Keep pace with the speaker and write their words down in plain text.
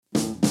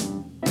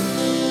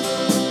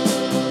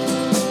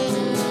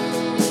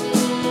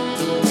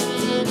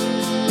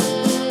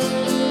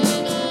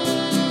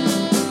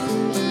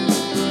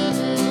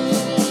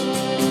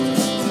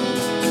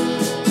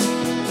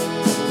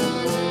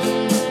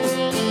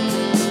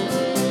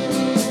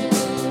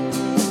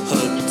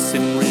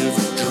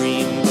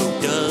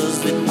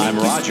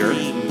Roger.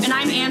 And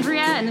I'm Andrea,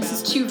 and this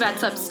is Two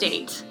Vets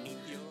Upstate.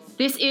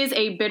 This is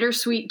a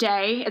bittersweet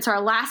day. It's our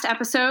last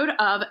episode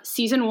of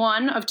Season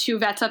 1 of Two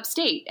Vets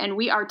Upstate, and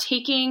we are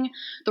taking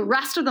the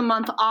rest of the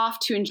month off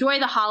to enjoy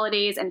the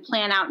holidays and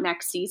plan out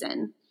next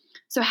season.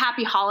 So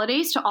happy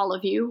holidays to all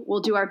of you. We'll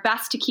do our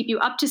best to keep you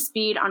up to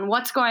speed on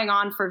what's going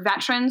on for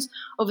veterans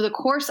over the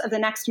course of the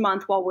next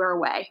month while we're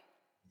away.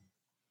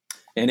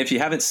 And if you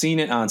haven't seen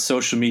it on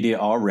social media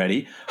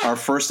already, our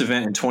first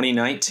event in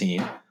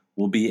 2019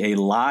 will be a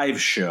live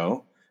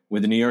show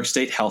with the New York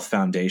State Health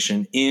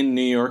Foundation in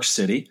New York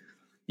City.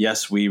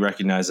 Yes, we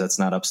recognize that's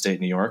not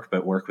upstate New York,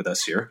 but work with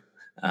us here.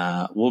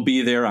 We'll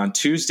be there on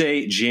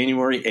Tuesday,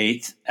 January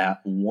 8th at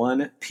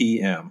 1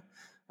 p.m.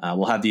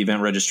 We'll have the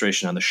event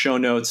registration on the show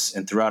notes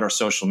and throughout our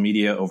social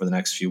media over the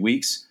next few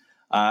weeks.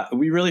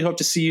 We really hope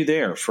to see you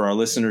there. For our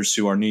listeners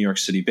who are New York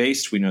City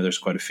based, we know there's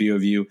quite a few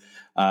of you.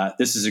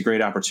 This is a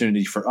great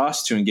opportunity for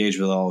us to engage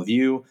with all of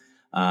you.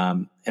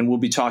 And we'll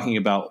be talking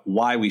about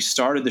why we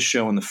started the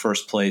show in the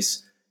first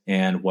place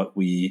and what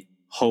we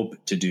hope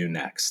to do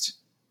next.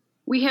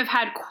 We have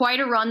had quite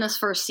a run this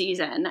first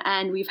season,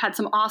 and we've had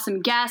some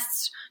awesome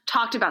guests,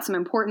 talked about some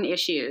important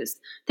issues.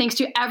 Thanks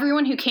to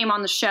everyone who came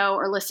on the show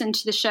or listened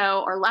to the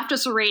show or left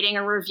us a rating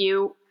or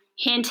review,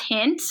 hint,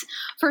 hint,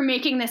 for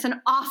making this an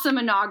awesome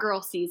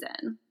inaugural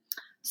season.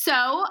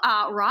 So,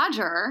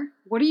 Roger,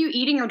 what are you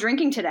eating or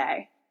drinking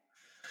today?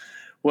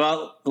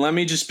 Well, let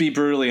me just be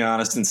brutally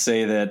honest and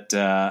say that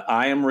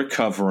I am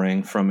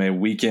recovering from a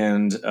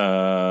weekend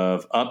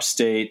of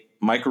upstate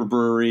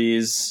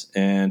microbreweries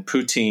and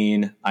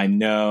poutine. I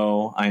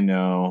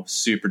know,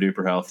 super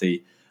duper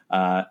healthy.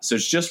 So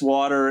it's just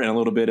water and a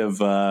little bit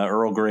of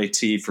Earl Grey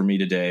tea for me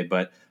today.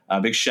 But a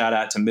big shout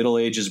out to Middle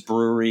Ages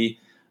Brewery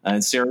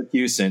in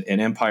Syracuse and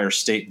Empire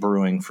State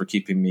Brewing for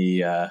keeping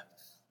me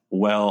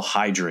well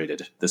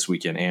hydrated this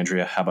weekend.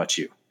 Andrea, how about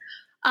you?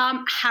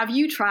 Have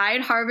you tried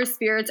Harvest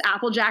Spirits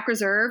Applejack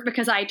Reserve?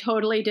 Because I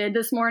totally did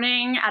this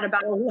morning at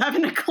about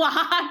 11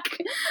 o'clock.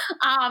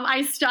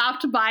 I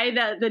stopped by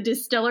the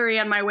distillery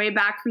on my way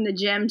back from the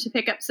gym to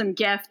pick up some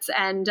gifts.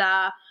 And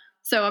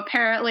so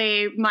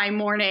apparently my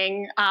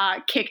morning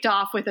kicked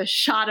off with a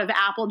shot of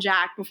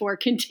Applejack before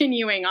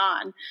continuing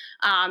on.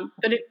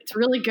 But it's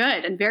really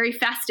good and very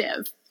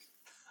festive.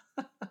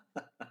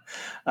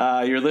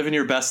 You're living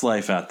your best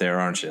life out there,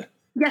 aren't you?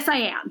 Yes, I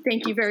am.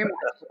 Thank you very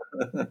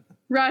much.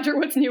 Roger,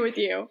 what's new with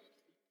you?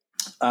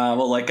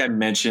 Well, like I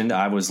mentioned,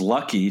 I was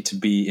lucky to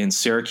be in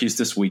Syracuse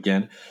this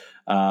weekend.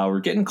 We're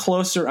getting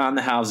closer on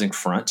the housing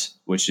front,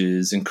 which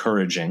is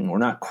encouraging. We're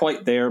not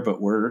quite there, but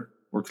we're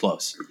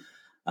close.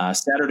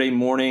 Saturday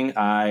morning,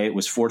 I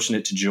was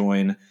fortunate to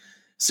join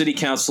City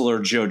Councilor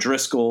Joe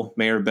Driscoll,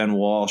 Mayor Ben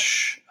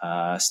Walsh,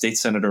 State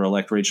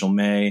Senator-elect Rachel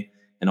May,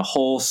 and a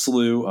whole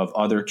slew of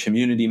other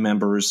community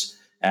members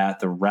at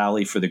the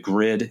Rally for the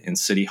Grid in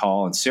City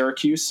Hall in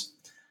Syracuse.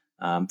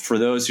 For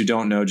those who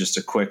don't know, just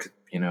a quick,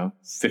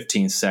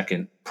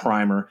 15-second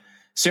primer.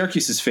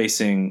 Syracuse is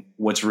facing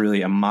what's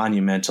really a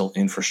monumental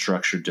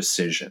infrastructure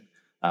decision,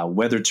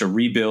 whether to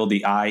rebuild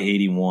the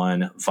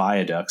I-81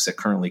 viaducts that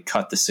currently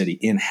cut the city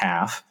in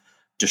half,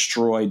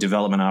 destroy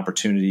development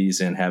opportunities,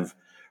 and have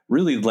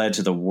really led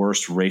to the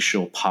worst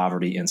racial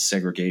poverty and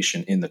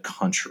segregation in the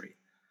country.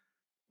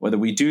 Whether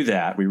we do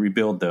that, we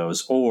rebuild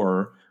those,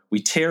 or we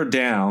tear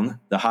down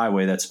the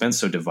highway that's been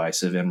so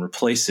divisive and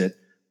replace it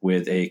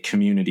with a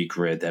community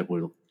grid that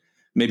will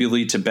maybe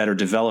lead to better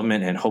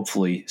development and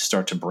hopefully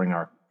start to bring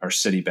our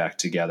city back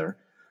together.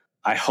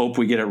 I hope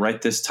we get it right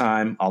this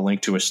time. I'll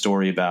link to a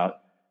story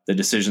about the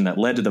decision that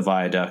led to the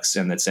viaducts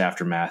and its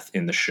aftermath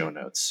in the show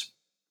notes.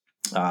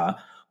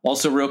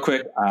 Also, real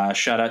quick,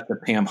 shout out to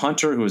Pam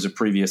Hunter, who was a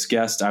previous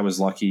guest. I was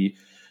lucky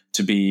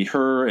to be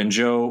her and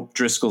Joe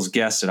Driscoll's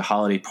guest at a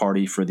holiday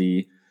party for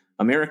the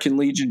American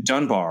Legion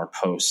Dunbar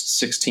Post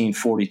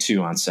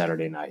 1642 on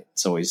Saturday night.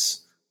 It's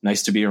always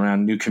nice to be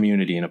around new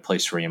community in a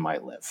place where you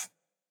might live.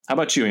 How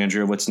about you,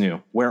 Andrea? What's new?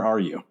 Where are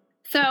you?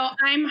 So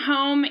I'm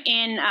home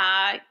in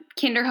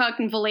Kinderhook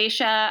and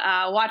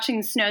Valatia, watching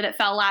the snow that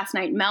fell last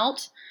night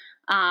melt.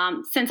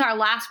 Since our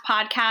last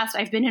podcast,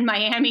 I've been in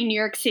Miami, New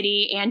York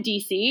City, and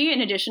DC,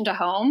 in addition to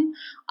home.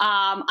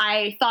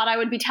 I thought I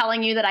would be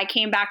telling you that I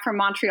came back from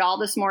Montreal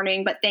this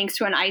morning, but thanks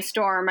to an ice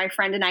storm, my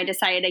friend and I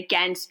decided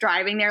against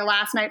driving there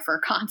last night for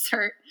a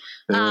concert.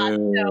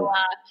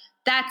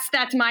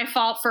 That's my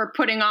fault for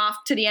putting off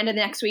to the end of the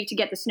next week to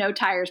get the snow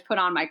tires put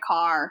on my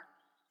car.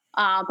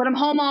 But I'm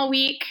home all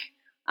week.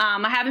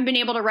 I haven't been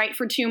able to write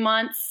for 2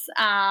 months,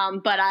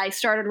 but I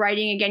started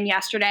writing again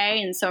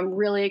yesterday, and so I'm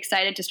really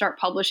excited to start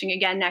publishing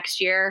again next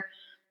year.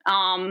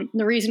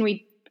 The reason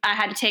I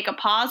had to take a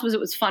pause was it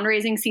was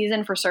fundraising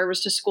season for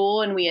Service to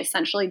School, and we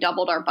essentially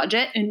doubled our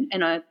budget in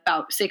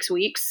about 6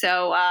 weeks.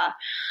 So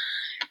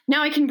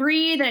now I can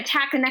breathe and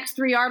attack the next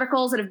 3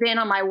 articles that have been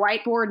on my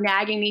whiteboard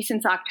nagging me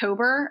since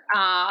October.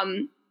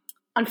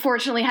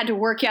 Unfortunately, had to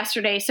work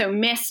yesterday, so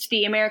missed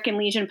the American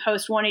Legion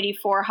Post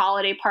 184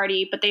 holiday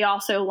party, but they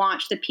also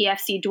launched the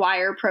PFC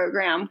Dwyer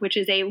program, which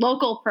is a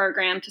local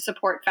program to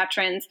support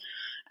veterans.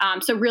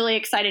 So really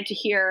excited to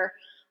hear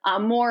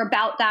more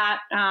about that.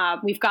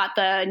 We've got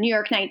the New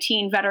York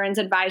 19 Veterans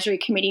Advisory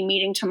Committee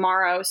meeting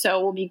tomorrow, so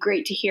it will be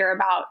great to hear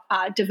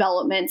about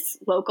developments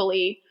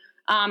locally.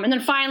 And then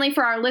finally,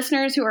 for our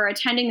listeners who are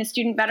attending the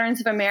Student Veterans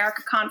of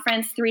America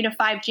Conference 3 to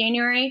 5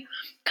 January,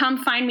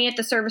 come find me at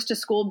the Service to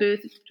School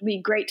booth. It would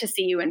be great to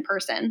see you in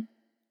person.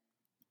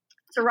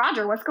 So,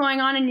 Roger, what's going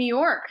on in New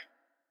York?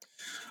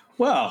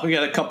 Well, we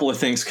got a couple of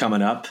things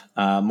coming up.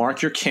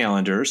 Mark your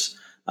calendars.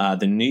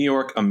 The New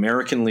York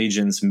American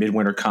Legion's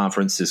Midwinter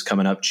Conference is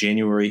coming up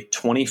January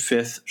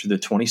 25th through the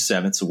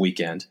 27th, it's a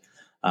weekend,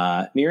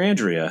 near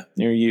Andrea,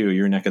 near you,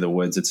 your neck of the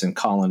woods. It's in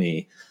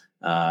Colony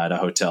at a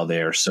hotel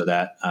there. So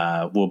that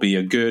will be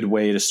a good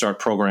way to start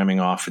programming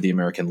off for the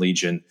American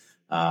Legion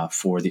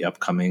for the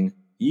upcoming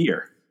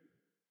year.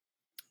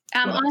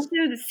 Also,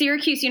 the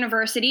Syracuse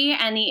University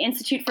and the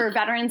Institute for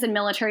Veterans and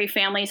Military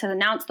Families has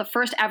announced the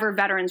first ever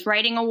Veterans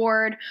Writing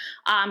Award.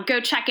 Go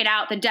check it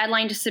out. The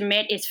deadline to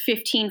submit is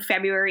 15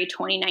 February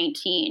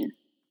 2019.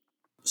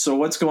 So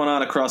what's going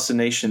on across the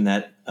nation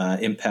that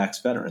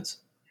impacts veterans?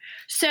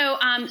 So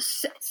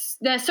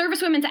the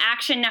Service Women's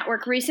Action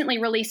Network recently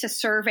released a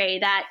survey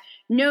that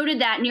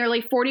noted that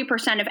nearly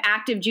 40% of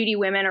active duty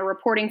women are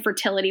reporting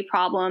fertility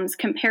problems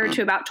compared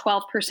to about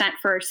 12%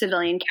 for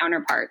civilian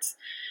counterparts.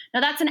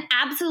 Now, that's an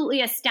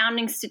absolutely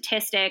astounding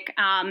statistic.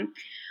 I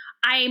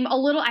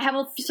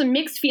have some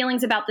mixed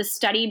feelings about this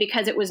study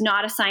because it was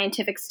not a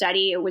scientific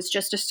study. It was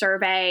just a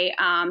survey.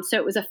 So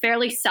it was a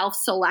fairly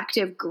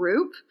self-selective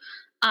group.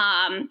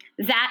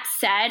 That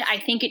said,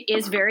 I think it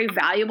is very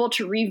valuable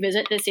to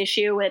revisit this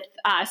issue with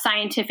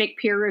scientific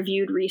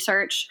peer-reviewed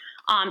research.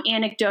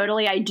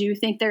 Anecdotally, I do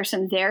think there's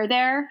some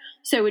there.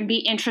 So would be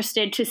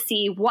interested to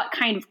see what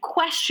kind of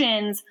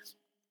questions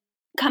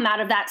come out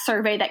of that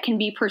survey that can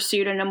be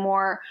pursued in a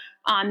more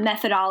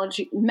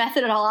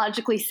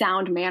methodologically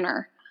sound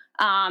manner.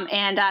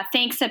 And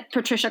thanks to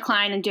Patricia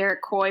Klein and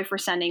Derek Coy for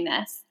sending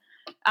this.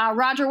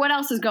 Roger, what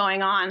else is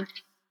going on?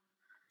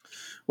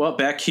 Well,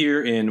 back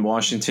here in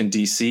Washington,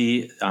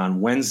 D.C.,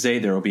 on Wednesday,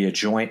 there will be a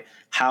joint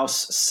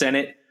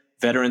House-Senate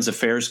Veterans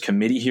Affairs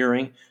Committee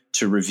hearing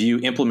to review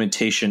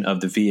implementation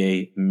of the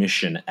VA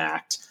Mission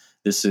Act.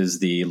 This is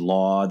the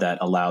law that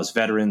allows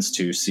veterans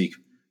to seek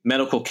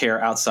medical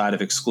care outside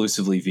of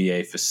exclusively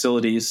VA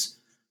facilities.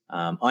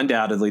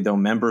 Undoubtedly, though,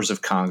 members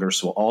of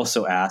Congress will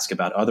also ask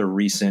about other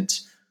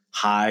recent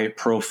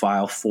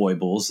high-profile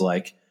foibles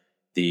like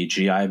the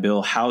GI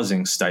Bill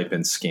housing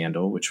stipend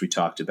scandal, which we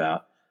talked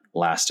about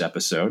last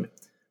episode,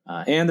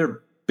 and their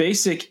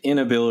basic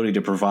inability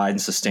to provide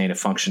and sustain a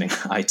functioning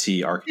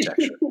IT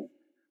architecture.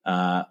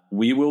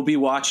 We will be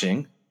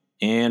watching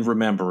and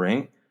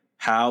remembering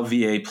how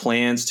VA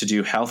plans to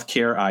do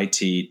healthcare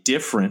IT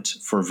different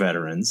for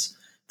veterans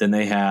than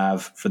they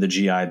have for the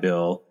GI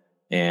Bill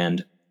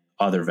and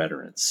other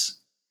veterans.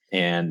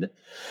 And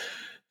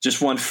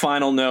just one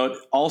final note,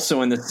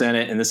 also in the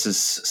Senate, and this is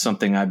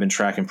something I've been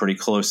tracking pretty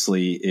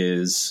closely,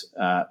 is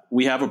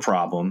we have a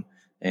problem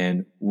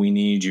and we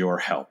need your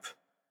help.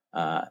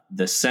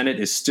 The Senate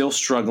is still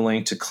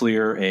struggling to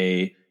clear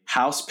a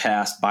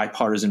House-passed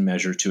bipartisan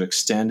measure to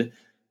extend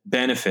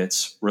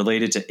benefits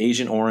related to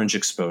Agent Orange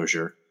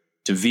exposure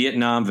to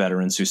Vietnam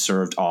veterans who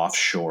served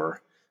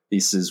offshore.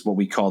 This is what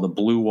we call the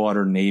Blue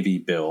Water Navy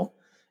bill.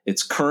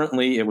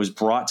 It was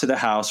brought to the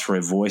House for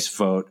a voice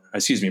vote,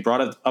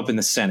 brought up in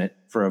the Senate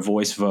for a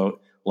voice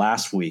vote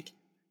last week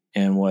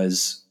and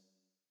was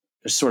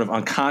sort of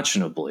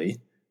unconscionably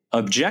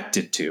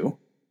objected to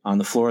on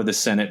the floor of the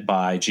Senate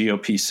by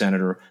GOP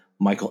Senator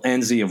Michael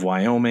Enzi of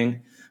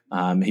Wyoming.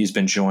 He's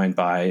been joined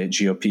by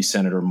GOP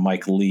Senator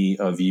Mike Lee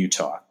of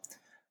Utah.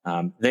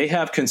 They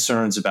have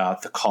concerns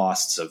about the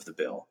costs of the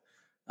bill,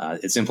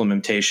 its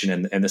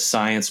implementation, and the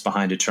science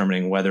behind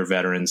determining whether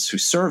veterans who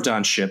served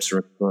on ships were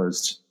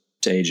exposed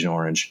to Agent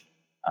Orange.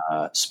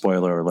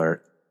 Spoiler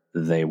alert,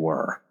 they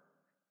were.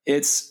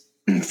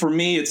 For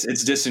me,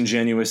 it's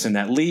disingenuous in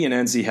that Lee and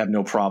Enzi have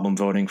no problem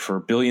voting for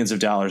billions of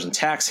dollars in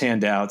tax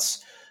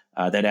handouts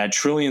that add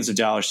trillions of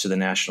dollars to the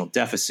national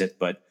deficit.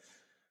 But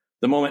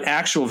the moment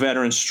actual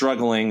veterans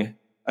struggling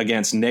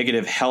against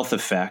negative health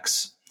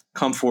effects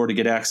come forward to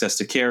get access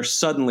to care,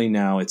 suddenly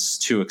now it's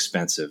too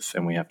expensive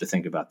and we have to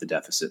think about the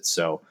deficit.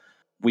 So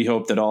we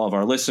hope that all of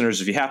our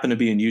listeners, if you happen to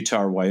be in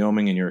Utah or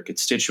Wyoming and you're a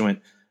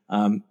constituent,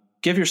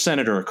 give your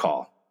senator a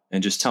call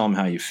and just tell them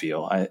how you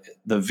feel.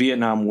 The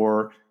Vietnam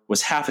War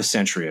was half a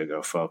century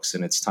ago, folks,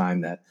 and it's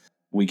time that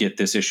we get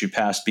this issue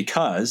passed,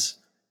 because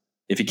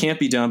if it can't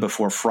be done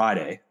before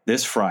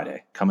this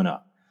Friday coming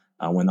up,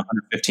 when the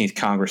 115th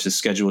Congress is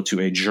scheduled to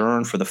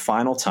adjourn for the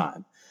final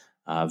time,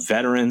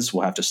 veterans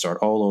will have to start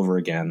all over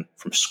again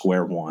from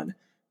square one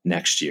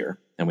next year.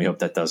 And we hope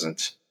that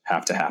doesn't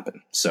have to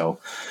happen. So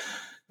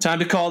time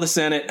to call the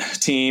Senate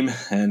team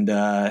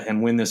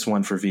and win this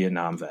one for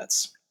Vietnam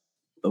vets.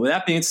 But with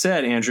that being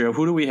said, Andrea,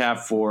 who do we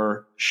have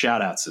for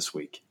shout outs this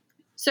week?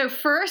 So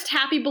first,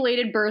 happy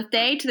belated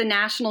birthday to the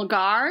National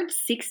Guard,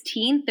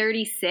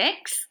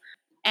 1636.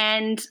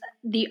 And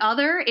the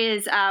other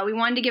is we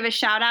wanted to give a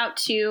shout out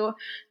to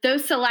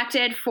those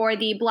selected for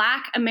the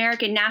Black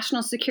American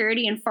National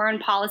Security and Foreign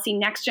Policy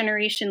Next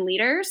Generation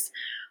Leaders.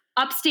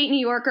 Upstate New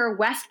Yorker,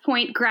 West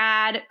Point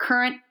grad,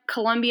 current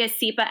Columbia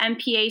SEPA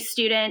MPA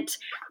student,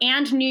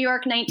 and New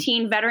York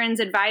 19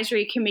 Veterans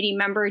Advisory Committee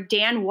member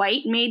Dan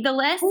White made the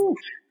list. Ooh,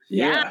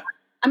 yeah.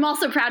 I'm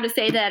also proud to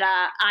say that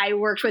I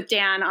worked with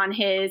Dan on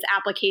his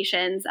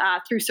applications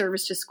through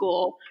Service to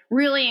School.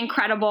 Really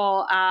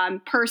incredible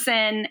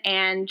person,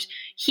 and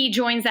he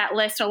joins that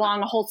list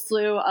along a whole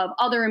slew of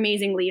other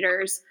amazing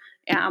leaders.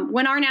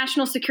 When our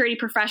national security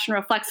profession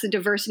reflects the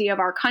diversity of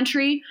our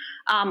country,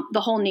 the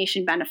whole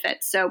nation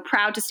benefits. So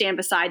proud to stand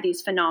beside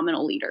these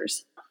phenomenal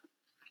leaders.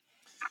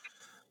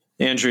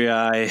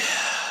 Andrea,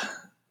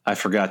 I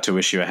forgot to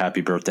wish you a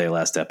happy birthday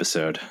last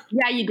episode.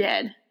 Yeah, you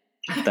did.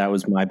 That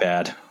was my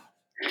bad.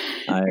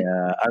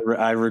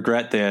 I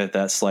regret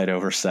that slight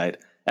oversight.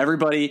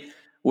 Everybody,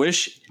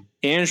 wish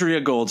Andrea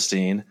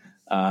Goldstein,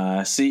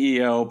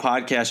 CEO,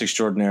 podcast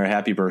extraordinaire,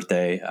 happy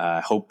birthday.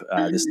 I hope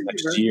this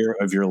next year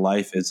of your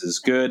life is as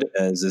good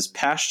as this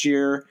past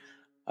year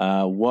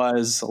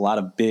was. A lot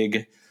of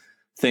big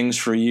things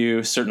for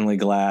you. Certainly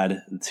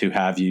glad to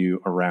have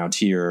you around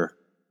here.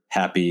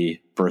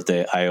 Happy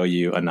birthday. I owe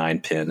you a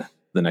 9-pin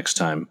the next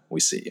time we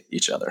see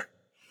each other.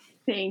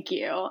 Thank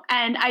you.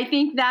 And I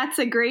think that's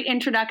a great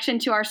introduction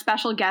to our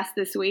special guest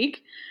this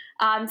week.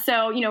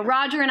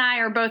 Roger and I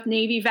are both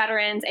Navy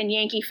veterans and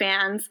Yankee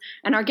fans.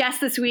 And our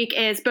guest this week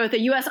is both a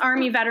U.S.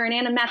 Army veteran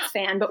and a Mets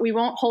fan, but we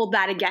won't hold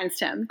that against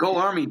him. Go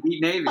Army,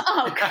 beat Navy.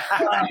 Oh,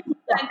 God.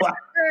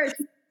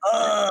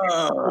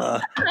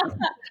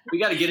 We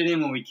got to get it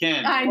in when we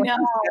can. I know.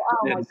 Oh,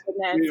 my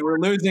goodness. We're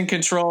losing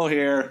control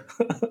here.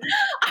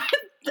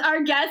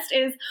 Our guest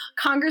is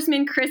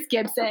Congressman Chris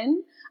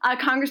Gibson.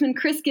 Congressman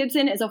Chris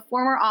Gibson is a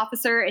former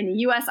officer in the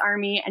U.S.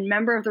 Army and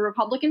member of the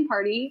Republican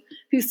Party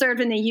who served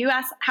in the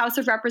U.S. House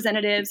of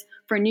Representatives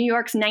for New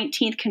York's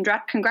 19th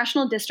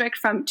Congressional District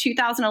from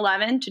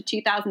 2011 to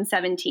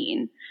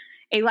 2017.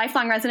 A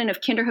lifelong resident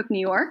of Kinderhook,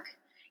 New York,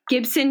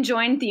 Gibson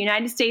joined the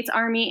United States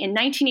Army in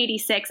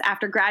 1986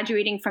 after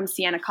graduating from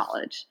Siena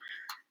College.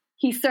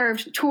 He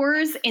served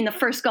tours in the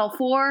First Gulf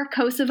War,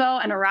 Kosovo,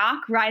 and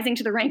Iraq, rising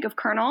to the rank of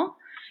colonel.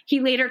 He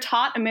later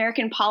taught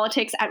American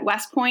politics at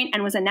West Point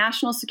and was a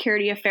National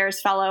Security Affairs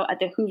Fellow at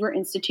the Hoover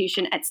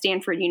Institution at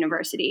Stanford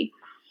University.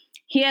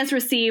 He has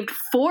received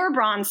 4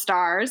 Bronze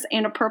Stars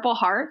and a Purple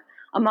Heart,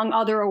 among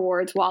other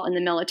awards, while in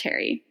the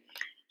military.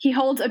 He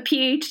holds a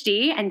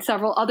PhD and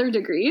several other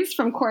degrees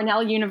from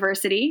Cornell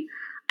University,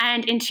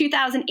 and in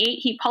 2008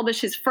 he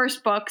published his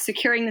first book,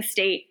 Securing the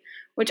State,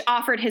 which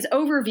offered his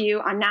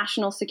overview on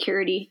national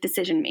security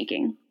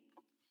decision-making.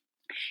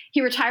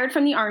 He retired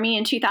from the Army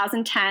in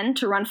 2010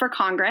 to run for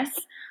Congress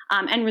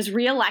and was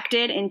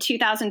reelected in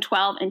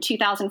 2012 and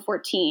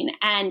 2014.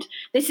 And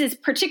this is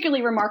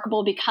particularly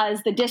remarkable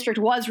because the district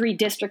was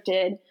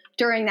redistricted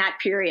during that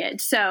period.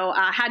 So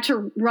had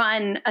to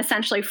run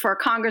essentially for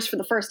Congress for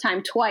the first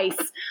time twice,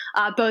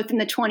 both in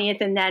the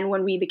 20th and then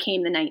when we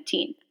became the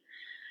 19th.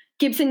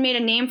 Gibson made a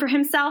name for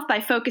himself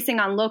by focusing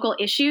on local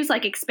issues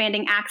like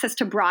expanding access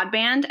to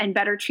broadband and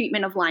better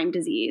treatment of Lyme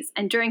disease.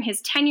 And during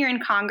his tenure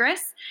in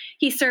Congress,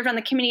 he served on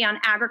the Committee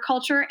on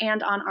Agriculture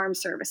and on Armed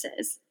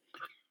Services.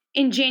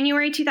 In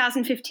January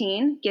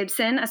 2015,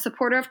 Gibson, a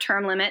supporter of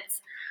term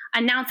limits,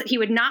 announced that he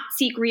would not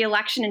seek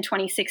re-election in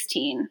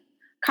 2016.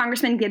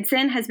 Congressman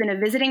Gibson has been a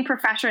visiting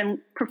professor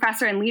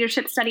in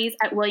leadership studies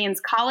at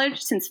Williams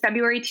College since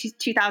February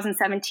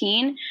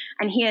 2017,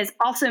 and he is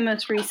also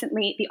most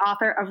recently the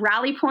author of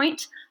Rally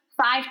Point,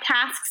 5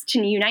 Tasks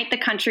to Unite the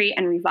Country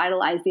and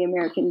Revitalize the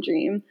American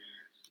Dream.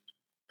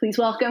 Please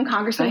welcome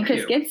Congressman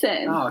Chris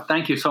Gibson. Oh,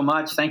 thank you so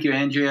much. Thank you,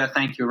 Andrea.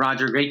 Thank you,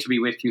 Roger. Great to be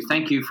with you.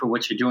 Thank you for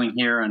what you're doing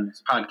here on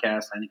this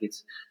podcast. I think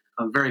it's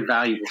a very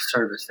valuable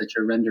service that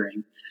you're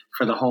rendering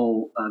for the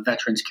whole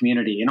veterans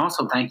community. And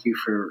also thank you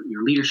for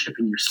your leadership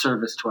and your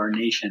service to our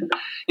nation.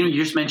 You're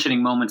just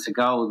mentioning moments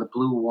ago, the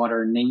Blue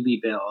Water Navy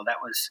bill.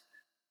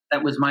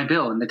 That was my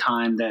bill in the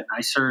time that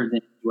I served in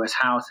the U.S.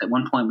 House. At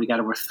one point, we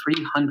got over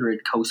 300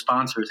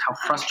 co-sponsors. How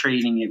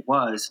frustrating it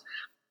was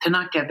to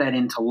not get that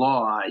into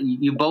law.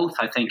 You both,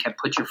 I think, have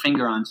put your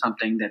finger on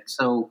something that's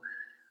so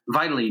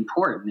vitally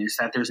important, is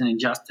that there's an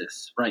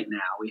injustice right now.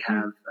 We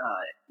have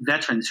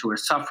veterans who are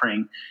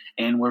suffering,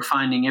 and we're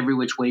finding every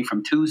which way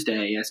from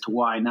Tuesday as to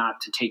why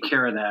not to take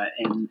care of that.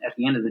 And at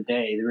the end of the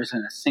day, there isn't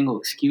a single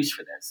excuse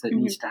for this that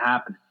needs to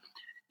happen.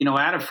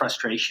 Out of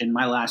frustration,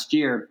 my last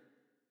year,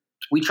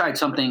 we tried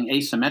something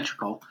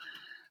asymmetrical.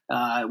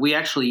 We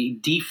actually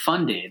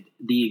defunded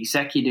the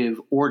executive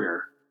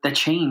order that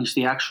changed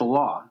the actual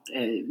law.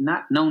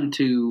 Not known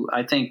to,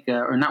 I think,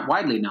 or not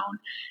widely known,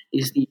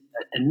 is the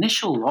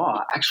initial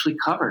law actually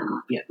covered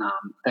Vietnam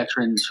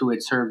veterans who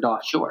had served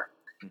offshore.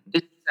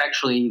 This is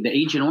actually the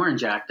Agent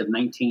Orange Act of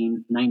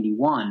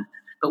 1991.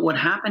 But what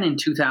happened in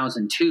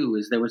 2002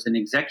 is there was an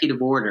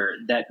executive order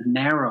that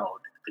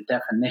narrowed the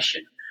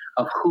definition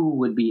of who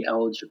would be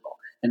eligible.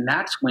 And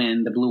that's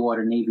when the Blue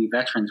Water Navy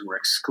veterans were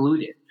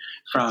excluded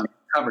from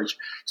coverage.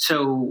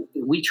 So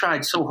we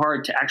tried so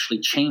hard to actually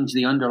change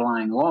the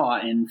underlying law.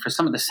 And for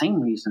some of the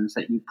same reasons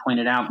that you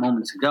pointed out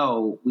moments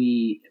ago,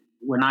 we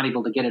were not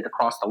able to get it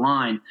across the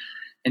line.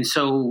 And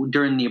so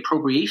during the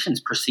appropriations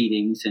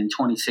proceedings in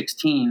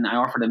 2016, I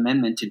offered an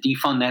amendment to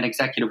defund that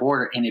executive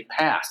order, and it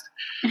passed.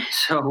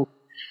 So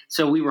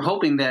we were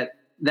hoping that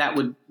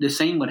the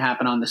same would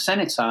happen on the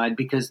Senate side,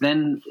 because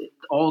then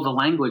all the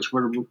language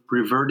would have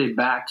reverted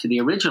back to the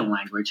original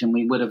language, and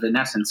we would have, in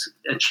essence,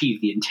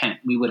 achieved the intent.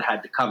 We would have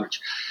had the coverage.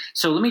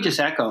 So let me just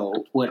echo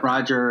what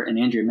Roger and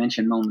Andrea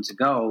mentioned moments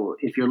ago.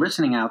 If you're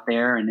listening out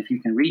there, and if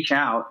you can reach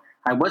out,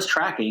 I was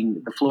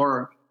tracking the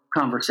floor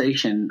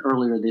conversation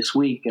earlier this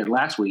week,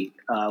 last week,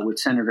 with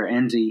Senator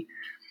Enzi,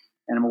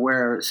 and I'm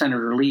aware of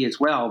Senator Lee as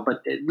well.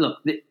 But look,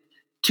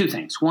 two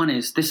things. One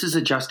is, this is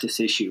a justice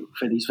issue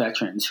for these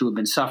veterans who have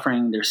been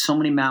suffering. There's so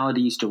many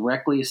maladies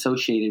directly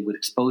associated with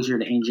exposure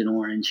to Agent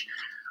Orange.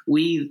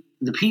 We,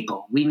 the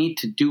people, we need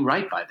to do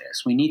right by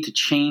this. We need to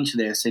change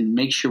this and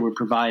make sure we're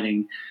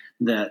providing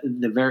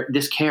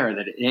this care and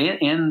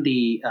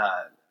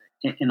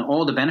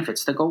all the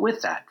benefits that go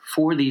with that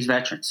for these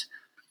veterans.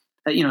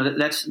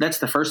 That's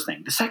the first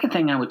thing. The second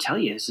thing I would tell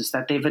you is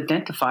that they've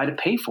identified a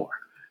pay for.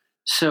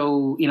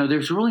 So,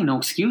 there's really no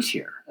excuse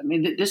here. I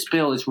mean, this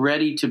bill is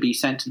ready to be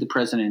sent to the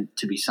president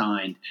to be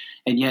signed.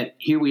 And yet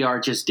here we are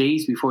just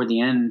days before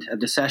the end of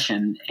the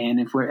session. And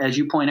if we're, as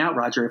you point out,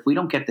 Roger, if we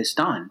don't get this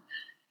done,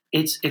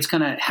 it's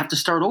going to have to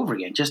start over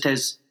again, just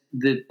as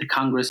the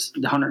Congress,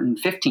 the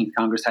 115th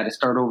Congress had to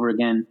start over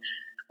again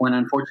when,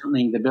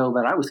 unfortunately, the bill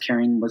that I was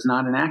carrying was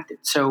not enacted.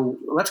 So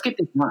let's get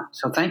this done.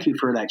 So thank you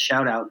for that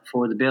shout out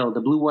for the bill,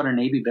 the Blue Water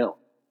Navy bill.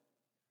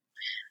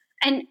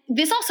 And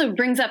this also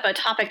brings up a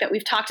topic that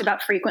we've talked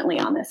about frequently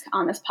on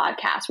this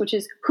podcast, which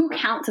is who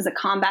counts as a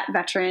combat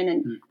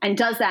veteran, and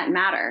does that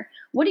matter?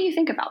 What do you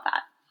think about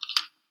that?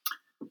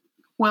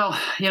 Well,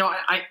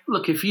 I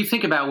look, if you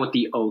think about what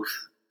the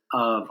oath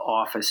of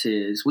office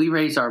is, we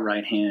raise our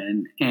right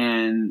hand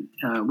and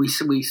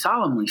we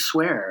solemnly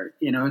swear,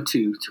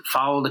 to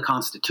follow the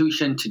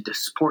Constitution, to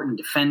support and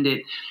defend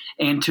it,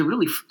 and to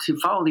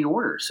follow the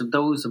orders of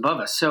those above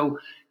us. So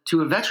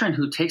to a veteran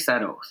who takes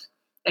that oath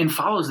and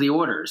follows the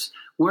orders,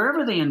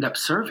 wherever they end up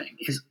serving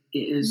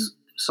is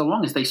so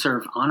long as they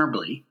serve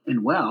honorably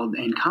and well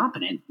and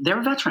competent, they're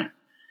a veteran.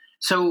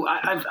 So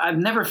I've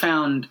never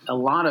found a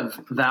lot of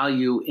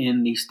value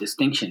in these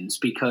distinctions,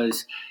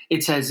 because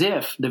it's as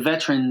if the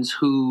veterans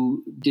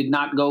who did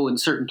not go in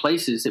certain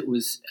places, it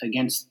was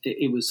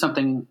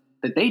something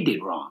that they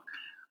did wrong.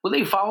 Well,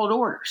 they followed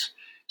orders.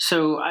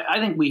 So I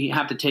think we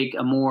have to take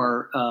a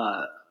more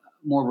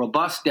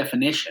robust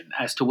definition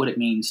as to what it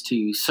means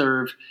to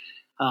serve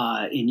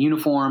in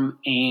uniform,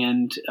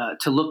 and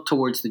to look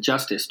towards the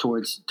justice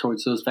towards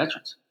those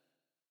veterans.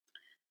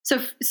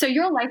 So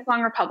you're a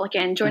lifelong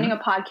Republican, joining a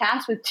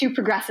podcast with two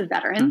progressive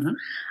veterans,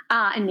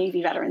 and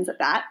Navy veterans at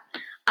that.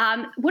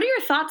 What are your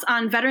thoughts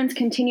on veterans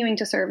continuing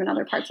to serve in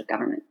other parts of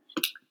government?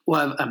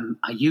 Well, I'm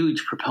a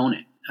huge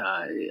proponent.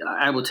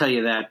 I will tell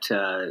you that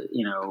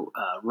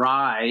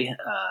Rye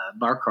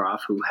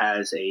Barcroft, who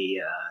has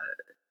an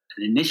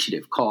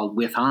initiative called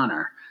With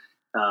Honor,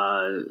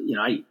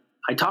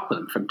 I talk with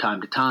him from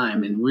time to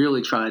time and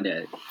really try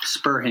to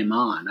spur him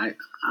on.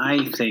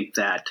 I think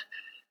that,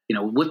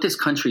 what this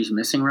country is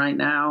missing right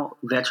now,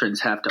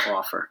 veterans have to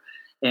offer.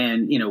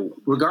 And,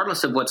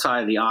 regardless of what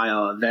side of the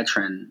aisle a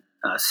veteran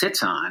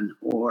sits on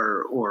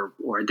or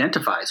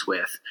identifies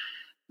with,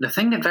 the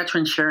thing that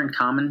veterans share in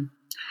common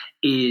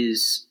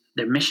is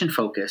they're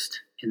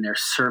mission-focused and they're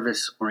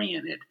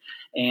service-oriented.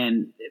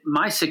 And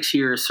my 6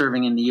 years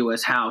serving in the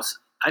U.S. House,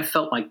 I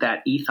felt like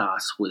that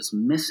ethos was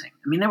missing.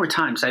 I mean, there were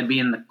times I'd be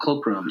in the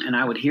cloakroom and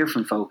I would hear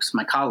from folks,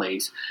 my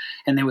colleagues,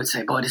 and they would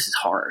say, boy, this is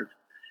hard.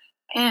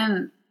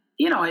 And,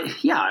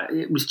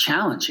 it was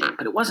challenging,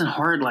 but it wasn't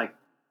hard like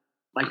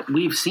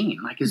we've seen,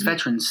 like as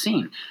veterans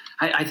seen.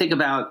 I think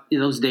about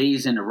those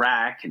days in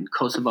Iraq and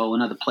Kosovo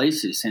and other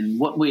places, and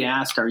what we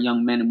asked our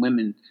young men and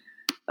women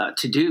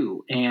to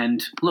do.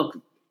 And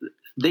look,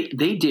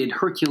 they did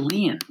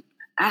Herculean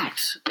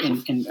acts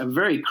in a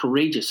very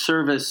courageous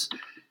service,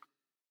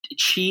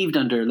 achieved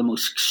under the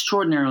most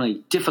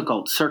extraordinarily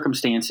difficult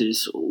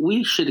circumstances.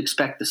 We should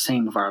expect the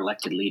same of our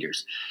elected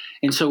leaders.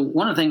 And so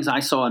one of the things I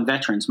saw in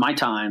veterans, my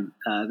time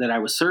that I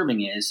was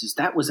serving is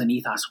that was an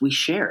ethos we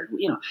shared.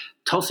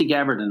 Tulsi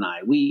Gabbard and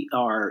I,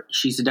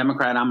 she's a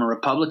Democrat, I'm a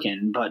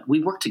Republican, but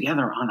we work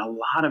together on a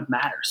lot of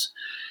matters.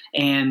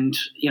 And,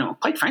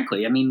 quite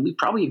frankly, I mean, we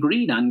probably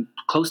agreed on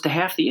close to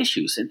half the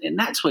issues. And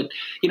that's what,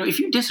 if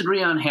you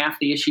disagree on half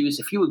the issues,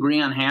 if you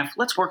agree on half,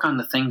 let's work on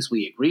the things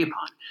we agree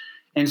upon.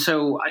 And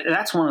so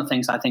that's one of the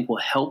things I think will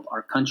help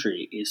our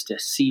country, is to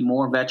see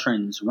more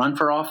veterans run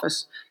for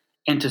office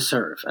and to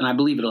serve. And I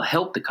believe it'll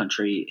help the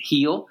country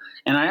heal.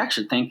 And I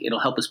actually think it'll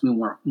help us be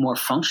more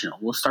functional.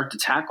 We'll start to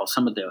tackle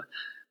some of the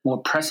more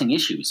pressing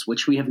issues,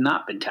 which we have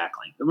not been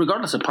tackling,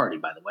 regardless of party,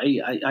 by the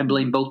way. I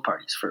blame both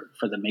parties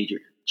for the major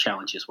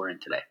challenges we're in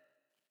today.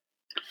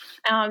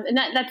 And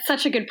that's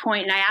such a good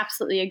point, and I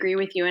absolutely agree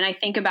with you. And I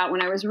think about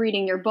when I was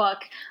reading your book,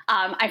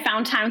 I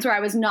found times where I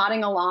was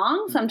nodding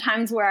along,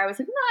 sometimes where I was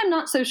like, no, I'm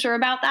not so sure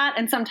about that,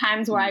 and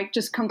sometimes where I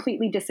just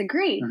completely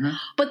disagreed.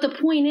 But the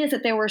point is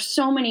that there were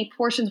so many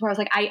portions where I was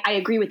like, I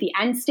agree with the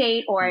end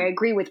state, or I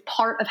agree with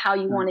part of how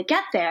you want to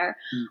get there.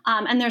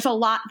 And there's a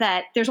lot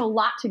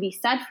to be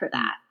said for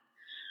that.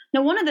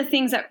 Now, one of the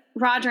things that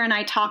Roger and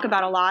I talk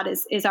about a lot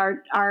is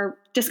our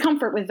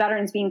discomfort with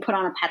veterans being put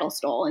on a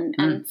pedestal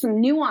and some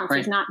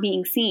nuances not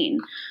being seen.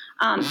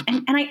 And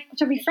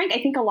to be frank,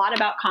 I think a lot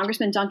about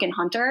Congressman Duncan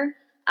Hunter,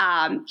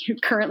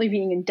 currently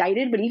being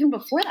indicted, but even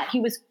before that,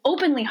 he was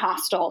openly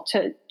hostile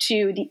to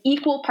the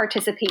equal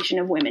participation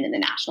of women in the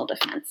national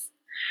defense.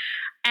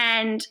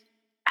 And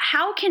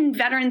how can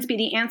veterans be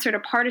the answer to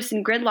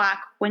partisan gridlock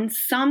when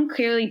some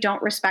clearly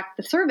don't respect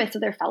the service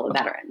of their fellow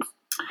veterans?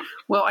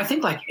 Well, I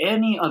think like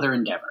any other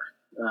endeavor,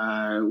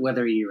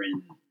 whether you're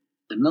in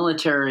the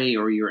military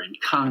or you're in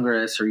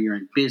Congress or you're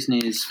in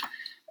business,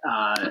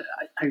 I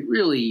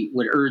really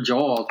would urge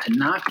all to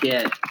not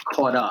get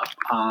caught up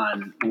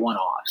on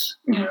one-offs.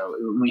 You know,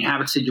 when we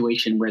have a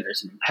situation where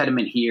there's an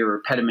impediment here or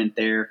impediment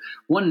there,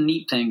 one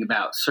neat thing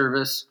about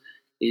service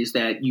is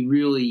that you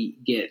really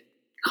get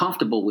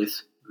comfortable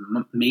with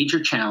major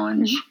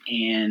challenge,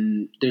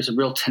 and there's a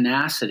real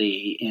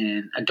tenacity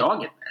and a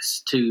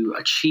doggedness to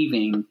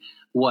achieving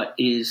what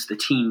is the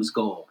team's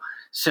goal.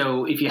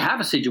 So if you have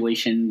a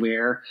situation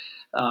where,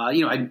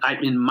 I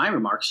in my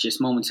remarks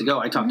just moments ago,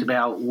 I talked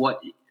about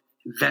what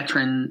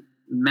veteran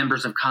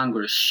members of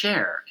Congress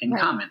share in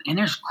common, and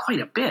there's quite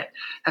a bit.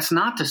 That's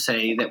not to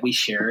say that we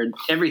shared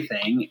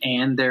everything,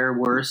 and there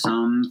were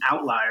some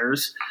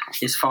outliers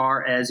as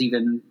far as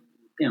even,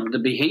 the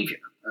behavior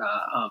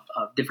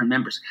of different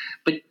members.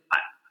 But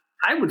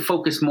I would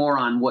focus more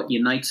on what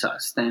unites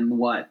us than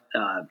what,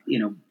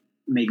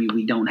 maybe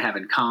we don't have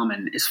in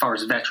common as far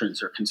as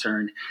veterans are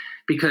concerned.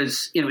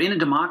 Because, in a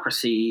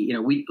democracy,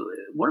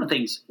 one of the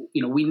things,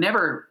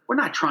 we're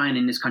not trying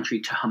in this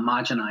country to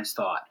homogenize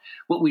thought.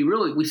 What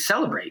we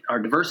celebrate our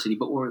diversity,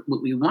 but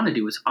what we want to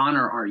do is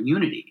honor our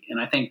unity. And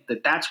I think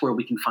that that's where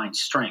we can find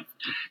strength.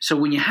 So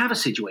when you have a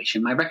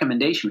situation, my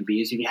recommendation would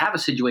be is if you have a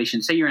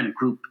situation, say you're in a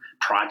group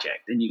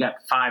project and you got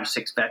 5,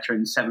 6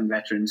 veterans, 7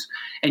 veterans,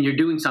 and you're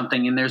doing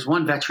something and there's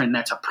one veteran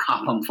that's a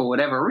problem for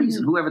whatever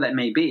reason, whoever that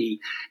may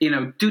be,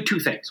 do 2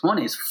 things. One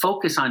is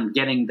focus on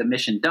getting the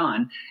mission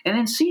done, and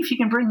then see if you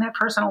can bring that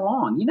person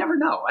along. You never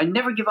know. I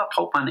never give up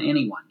hope on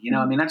anyone.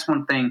 That's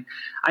one thing.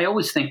 I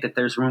always think that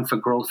there's room for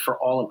growth for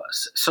all of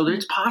us. So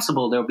it's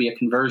possible there'll be a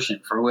conversion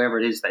for whoever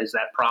it is that is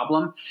that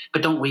problem,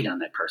 but don't wait on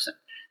that person.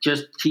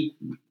 Just keep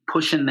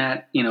pushing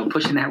that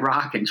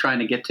rock and trying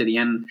to get to the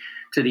end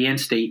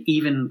state,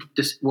 in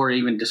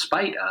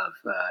spite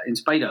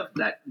of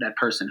that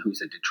person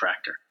who's a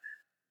detractor.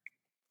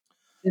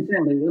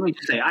 Incidentally, let me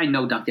just say, I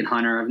know Duncan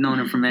Hunter. I've known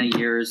him for many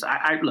years.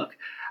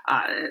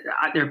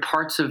 There are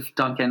parts of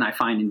Duncan I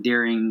find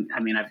endearing.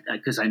 I mean,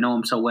 because I know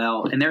him so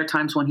well, and there are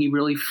times when he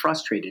really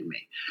frustrated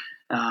me.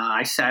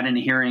 I sat in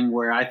a hearing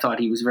where I thought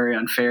he was very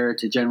unfair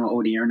to General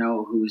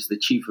Odierno, who was the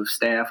Chief of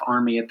Staff,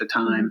 Army at the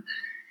time.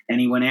 And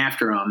he went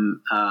after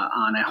him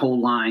on a whole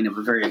line of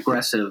very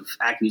aggressive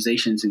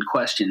accusations and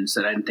questions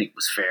that I didn't think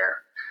was fair.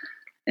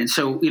 And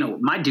so,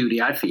 my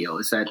duty, I feel,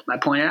 is that I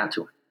point it out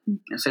to him.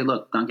 I say,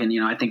 look, Duncan,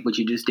 I think what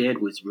you just did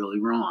was really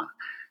wrong.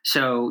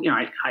 So,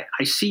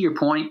 I see your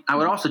point. I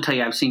would also tell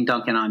you I've seen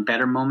Duncan on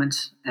better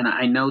moments, and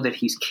I know that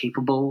he's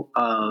capable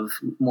of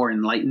more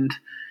enlightened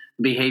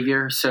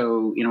behavior.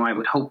 So, I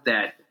would hope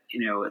that,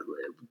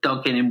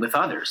 Duncan and with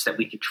others, that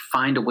we could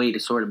find a way to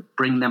sort of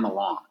bring them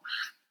along.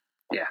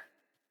 Yeah.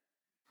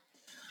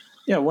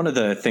 Yeah, one of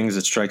the things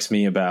that strikes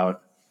me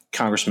about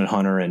Congressman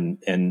Hunter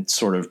and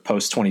sort of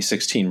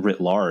post-2016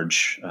 writ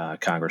large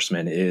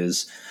congressman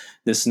is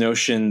this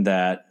notion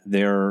that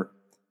there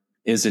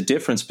is a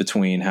difference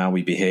between how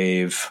we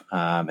behave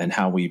and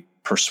how we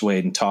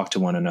persuade and talk to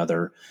one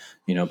another,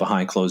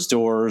 behind closed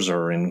doors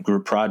or in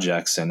group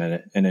projects, and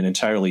an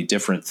entirely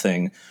different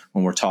thing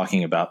when we're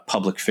talking about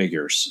public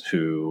figures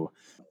who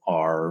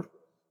are,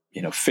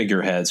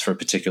 figureheads for a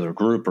particular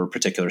group or a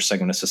particular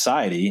segment of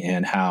society,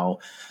 and how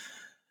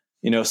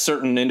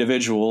certain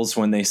individuals,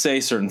 when they say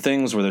certain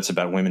things, whether it's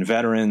about women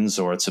veterans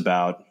or it's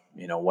about,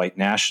 white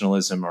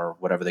nationalism or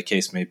whatever the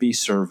case may be,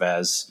 serve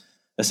as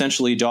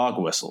essentially dog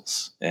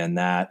whistles. And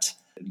that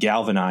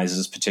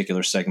galvanizes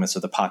particular segments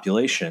of the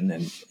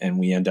population. And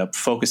we end up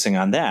focusing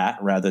on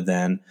that rather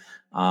than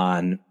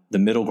on the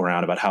middle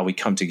ground about how we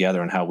come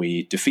together and how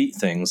we defeat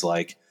things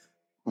like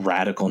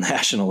radical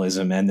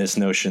nationalism and this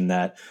notion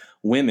that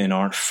women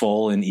aren't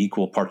full and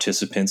equal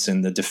participants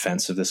in the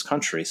defense of this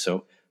country.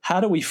 So how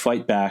do we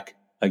fight back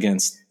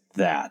against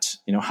that?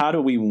 How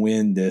do we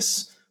win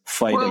this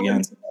fight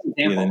against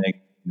the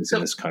negatives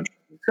in this country?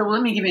 So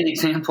let me give you an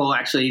example,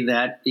 actually,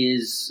 that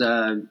is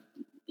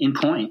in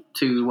point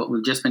to what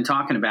we've just been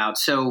talking about.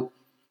 So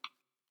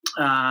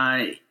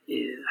I'm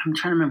trying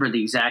to remember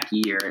the exact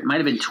year. It might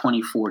have been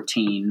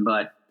 2014,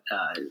 but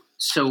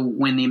so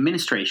when the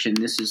administration,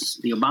 this is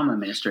the Obama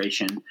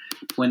administration,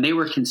 when they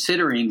were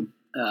considering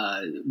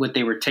what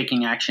they were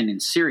taking action in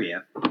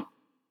Syria,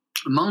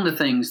 among the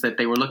things that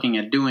they were looking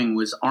at doing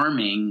was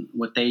arming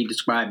what they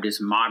described as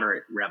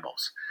moderate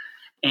rebels.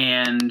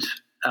 And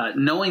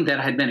knowing that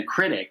I had been a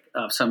critic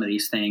of some of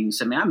these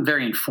things, I mean, I'm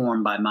very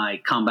informed by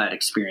my combat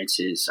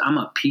experiences. I'm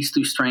a peace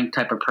through strength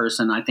type of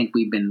person. I think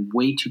we've been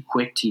way too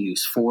quick to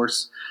use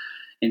force.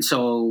 And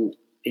so,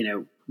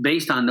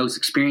 based on those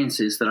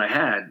experiences that I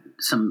had,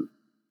 some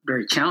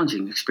very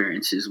challenging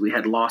experiences, we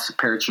had loss of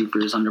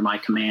paratroopers under my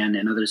command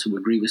and others who were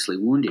grievously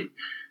wounded.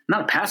 I'm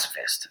not a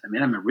pacifist. I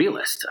mean, I'm a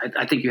realist.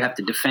 I think you have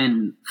to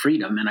defend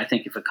freedom. And I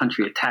think if a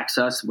country attacks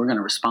us, we're going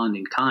to respond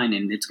in kind,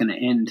 and it's going to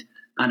end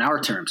on our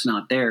terms,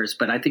 not theirs.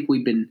 But I think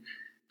we've been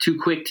too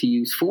quick to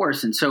use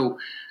force. And so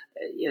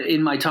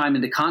in my time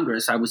in the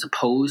Congress, I was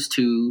opposed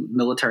to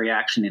military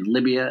action in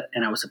Libya,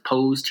 and I was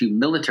opposed to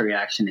military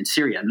action in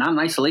Syria. I'm not an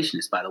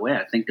isolationist, by the way.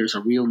 I think there's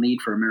a real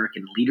need for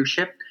American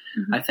leadership.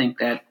 Mm-hmm. I think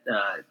that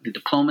the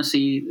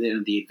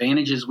diplomacy, the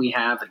advantages we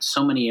have in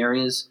so many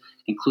areas,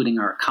 including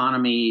our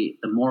economy,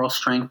 the moral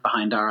strength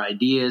behind our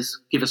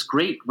ideas, give us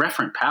great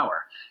referent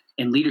power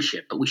and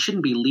leadership, but we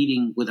shouldn't be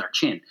leading with our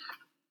chin.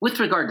 With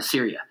regard to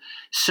Syria,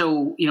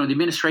 so, the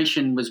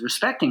administration was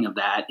respecting of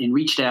that and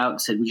reached out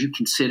and said, would you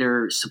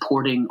consider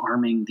supporting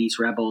arming these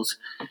rebels?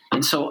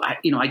 And so,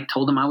 I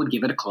told them I would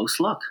give it a close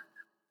look.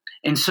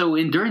 And so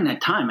during that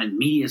time, and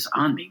media's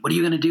on me, what are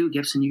you going to do,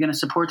 Gibson? You're going to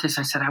support this?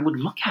 I said, I would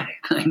look at it.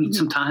 I need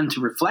some time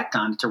to reflect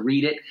on it, to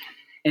read it.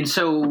 And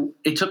so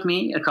it took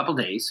me a couple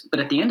days, but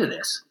at the end of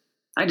this,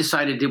 I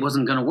decided it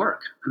wasn't going to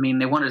work. I mean,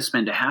 they wanted to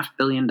spend $500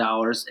 million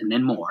and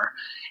then more.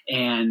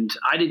 And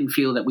I didn't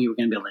feel that we were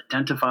going to be able to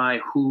identify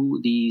who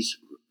these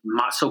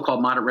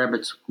so-called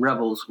moderate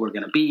rebels were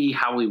going to be,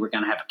 how we were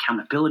going to have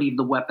accountability of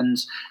the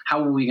weapons,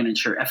 how were we going to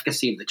ensure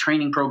efficacy of the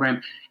training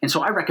program. And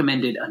so I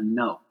recommended a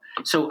no.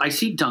 So I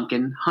see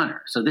Duncan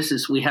Hunter. So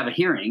we have a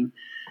hearing,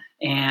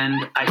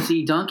 and I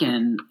see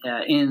Duncan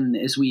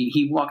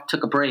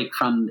took a break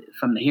from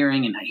the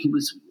hearing, and he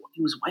was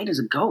white as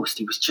a ghost.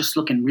 He was just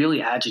looking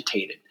really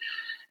agitated.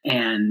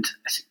 And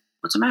I said,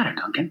 what's the matter,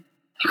 Duncan?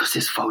 He goes,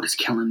 this vote is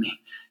killing me.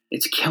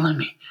 It's killing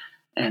me.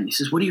 And he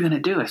says, what are you going to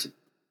do? I said,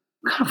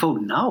 I'm going to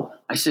vote no.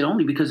 I said,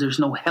 only because there's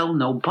no hell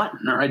no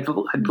button, or I'd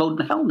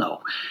vote hell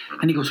no.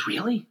 And he goes,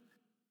 really?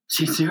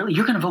 Sincerely?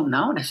 You're going to vote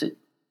no? And I said,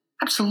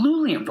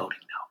 absolutely, I'm voting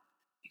no.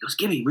 He goes,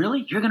 Gibby,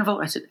 really? You're going to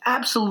vote? I said,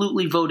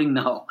 absolutely voting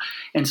no.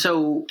 And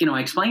so, I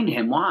explained to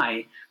him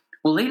why.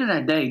 Well, later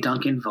that day,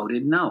 Duncan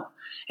voted no.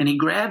 And he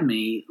grabbed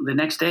me the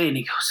next day and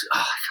he goes, oh,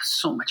 I feel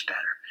so much better.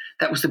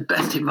 That was the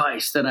best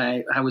advice that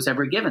I was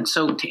ever given.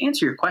 So to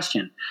answer your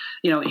question,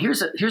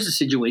 here's a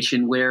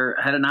situation where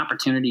I had an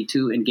opportunity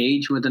to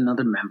engage with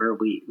another member.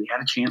 We had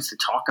a chance to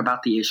talk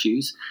about the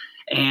issues.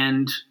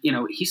 And,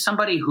 he's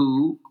somebody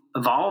who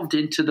evolved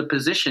into the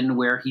position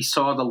where he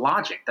saw the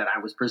logic that I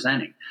was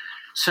presenting.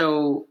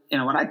 So,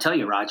 what I tell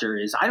you, Roger,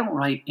 is I don't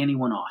write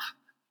anyone off.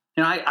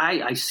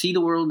 I see the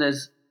world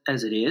as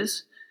it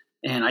is,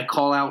 and I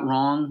call out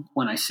wrong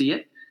when I see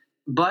it.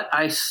 But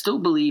I still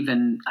believe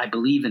in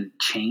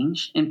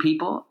change in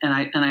people, and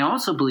I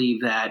also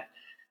believe that.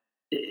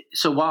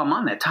 So while I'm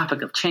on that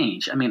topic of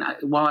change,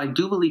 while I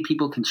do believe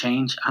people can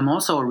change, I'm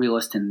also a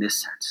realist in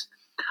this sense.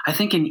 I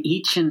think in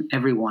each and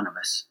every one of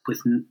us,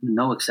 with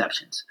no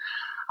exceptions,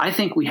 I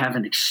think we have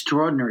an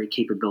extraordinary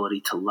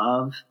capability to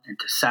love and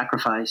to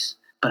sacrifice.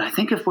 But I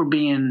think if we're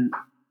being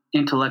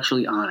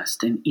intellectually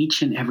honest, in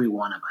each and every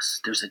one of us,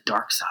 there's a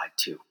dark side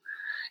too.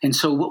 And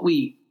so what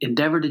we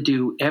endeavor to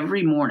do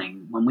every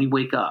morning when we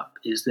wake up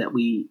is that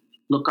we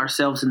look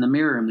ourselves in the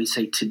mirror and we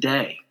say,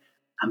 today,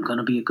 I'm going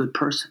to be a good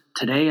person.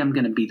 Today, I'm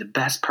going to be the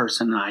best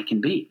person that I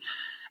can be.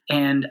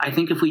 And I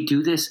think if we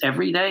do this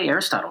every day,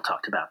 Aristotle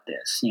talked about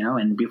this,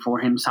 and before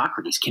him,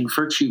 Socrates, can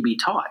virtue be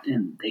taught?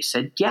 And they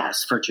said,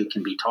 yes, virtue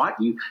can be taught.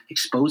 You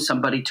expose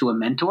somebody to a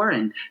mentor,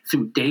 and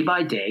through day,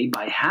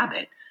 by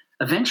habit,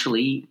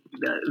 eventually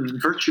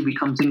virtue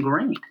becomes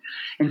ingrained.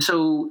 And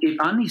so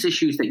on these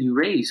issues that you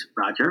raise,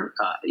 Roger,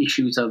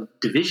 issues of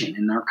division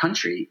in our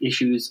country,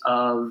 issues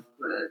of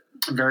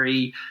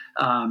very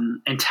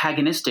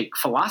antagonistic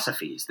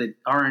philosophies that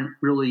aren't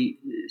really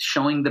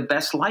showing the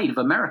best light of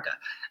America,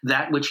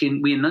 that which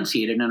we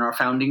enunciated in our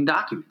founding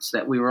documents,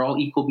 that we were all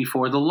equal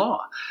before the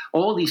law,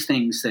 all these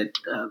things that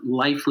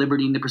life,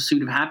 liberty, and the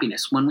pursuit of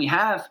happiness. When we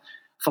have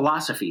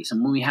philosophies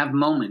and when we have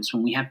moments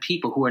when we have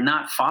people who are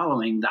not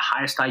following the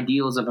highest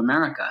ideals of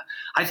America,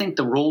 I think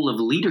the role of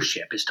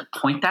leadership is to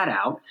point that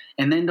out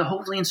and then to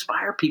hopefully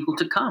inspire people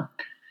to come.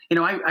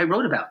 I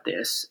wrote about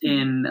this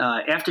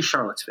after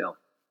Charlottesville.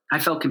 I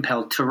felt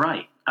compelled to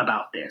write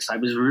about this. I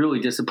was really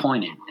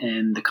disappointed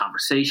in the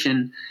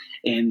conversation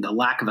and the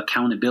lack of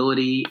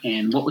accountability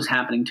and what was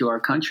happening to our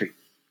country.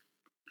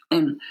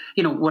 And,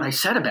 what I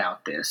said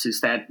about this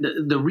is that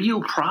the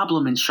real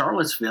problem in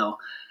Charlottesville,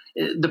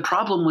 the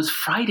problem was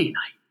Friday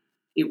night.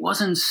 It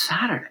wasn't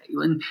Saturday.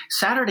 And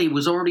Saturday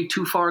was already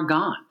too far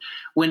gone.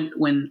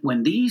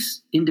 When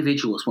these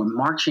individuals were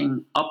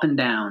marching up and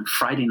down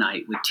Friday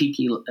night with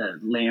tiki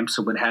lamps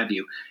or what have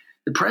you,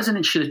 the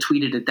president should have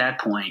tweeted at that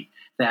point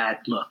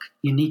that, look,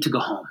 you need to go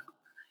home.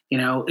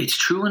 It's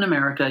true in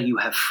America. You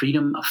have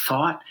freedom of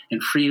thought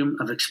and freedom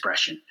of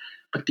expression.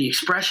 But the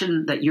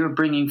expression that you're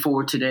bringing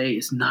forward today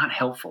is not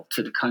helpful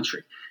to the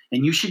country.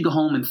 And you should go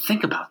home and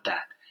think about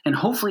that, and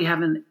hopefully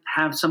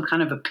have some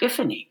kind of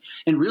epiphany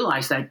and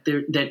realize that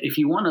if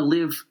you want to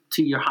live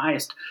to your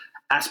highest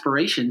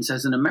aspirations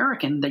as an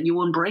American, that you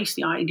will embrace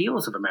the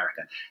ideals of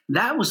America.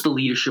 That was the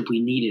leadership we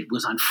needed,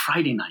 was on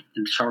Friday night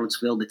in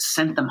Charlottesville, that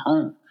sent them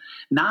home,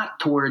 not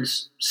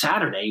towards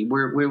Saturday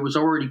where it was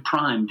already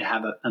primed to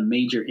have a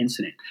major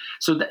incident.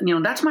 So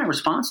that's my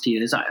response to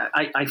you, is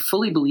I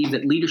fully believe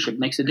that leadership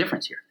makes a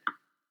difference here.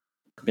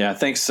 Yeah,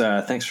 thanks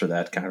for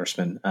that,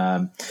 Congressman.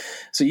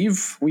 So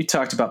we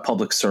talked about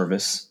public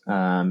service.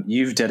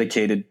 You've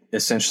dedicated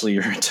essentially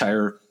your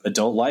entire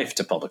adult life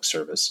to public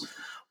service.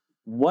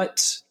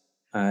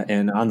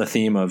 And on the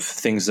theme of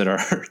things that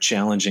are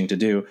challenging to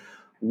do,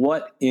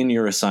 what in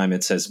your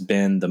assignments has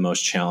been the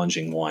most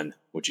challenging one,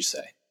 would you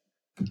say?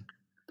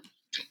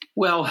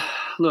 Well,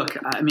 look,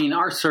 I mean,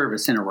 our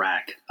service in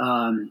Iraq,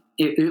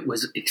 it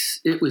was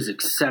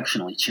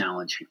exceptionally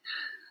challenging.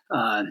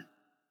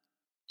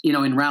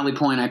 In Rally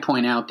Point, I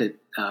point out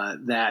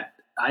that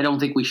I don't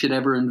think we should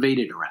ever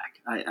invaded Iraq.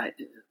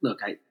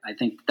 I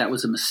think that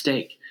was a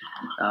mistake.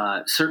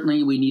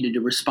 Certainly, we needed to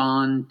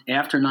respond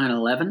after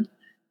 9/11.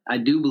 I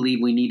do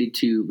believe we needed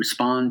to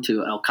respond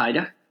to Al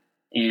Qaeda,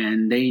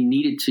 and they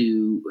needed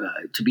to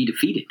be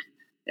defeated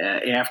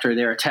after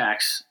their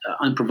attacks,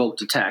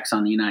 unprovoked attacks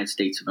on the United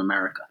States of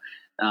America.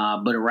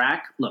 But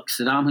Iraq, look,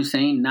 Saddam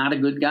Hussein, not a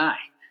good guy.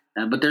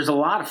 But there's a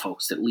lot of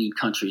folks that lead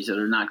countries that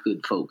are not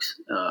good folks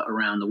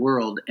around the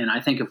world. And I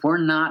think if we're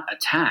not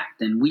attacked,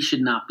 then we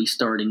should not be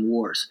starting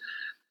wars.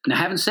 Now,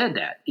 having said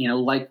that,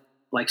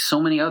 like so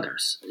many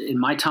others, in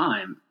my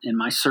time, in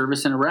my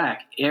service in Iraq,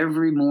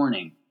 every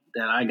morning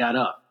that I got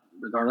up,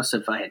 regardless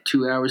if I had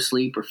 2 hours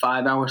sleep or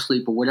 5 hours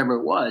sleep or whatever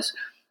it was,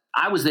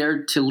 I was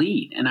there to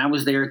lead, and I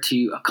was there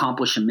to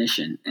accomplish a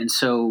mission. And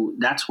so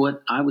that's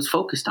what I was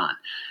focused on.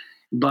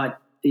 But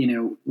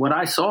what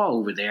I saw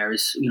over there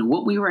is,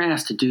 what we were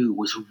asked to do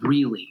was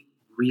really,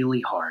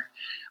 really hard,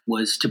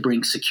 was to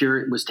bring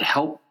security, was to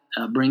help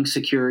bring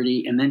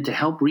security, and then to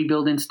help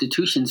rebuild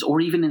institutions,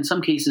 or even in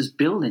some cases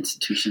build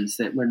institutions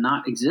that were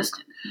not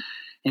existent.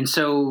 And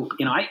so,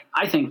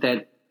 I think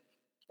that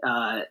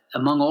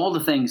among all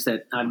the things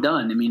that I've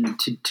done, I mean,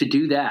 to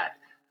do that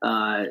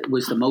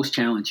was the most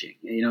challenging.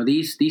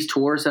 These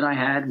tours that I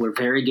had were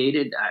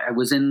variegated. I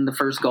was in the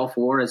first Gulf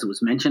War, as it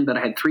was mentioned, but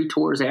I had 3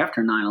 tours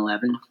after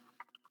 9/11.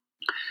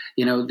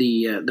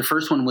 The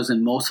first one was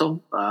in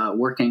Mosul,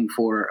 working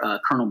for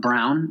Colonel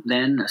Brown,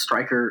 then a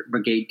Stryker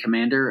Brigade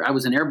commander. I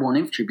was an airborne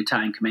infantry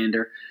battalion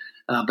commander,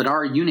 but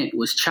our unit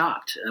was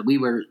chopped. We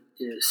were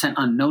sent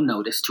on no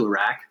notice to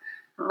Iraq.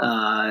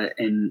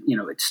 And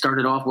it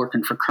started off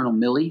working for Colonel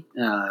Milley,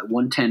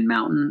 110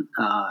 Mountain,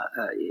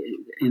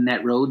 in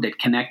that road that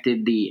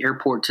connected the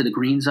airport to the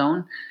Green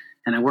Zone.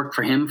 And I worked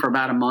for him for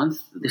about a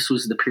month. This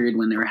was the period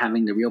when they were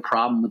having the real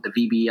problem with the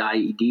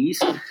VBIEDs.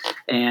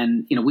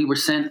 And, we were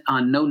sent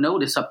on no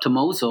notice up to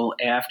Mosul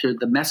after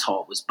the mess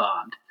hall was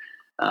bombed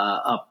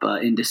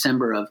in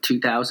December of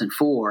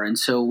 2004. And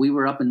so we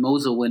were up in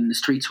Mosul when the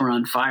streets were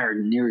on fire,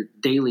 near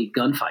daily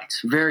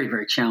gunfights. Very,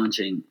 very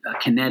challenging,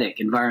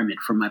 kinetic environment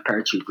for my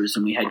paratroopers.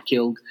 And we had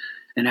killed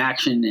in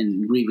action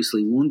and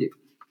grievously wounded.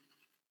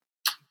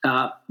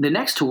 The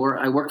next tour,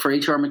 I worked for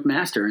H.R.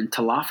 McMaster in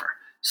Tal Afar.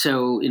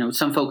 So,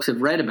 some folks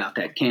have read about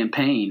that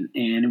campaign,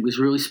 and it was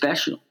really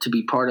special to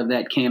be part of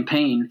that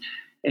campaign.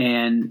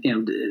 And,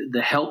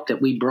 the help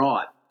that we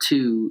brought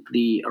to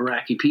the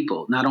Iraqi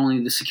people, not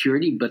only the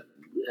security, but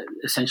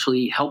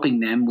essentially helping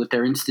them with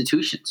their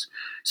institutions.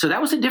 So that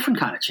was a different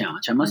kind of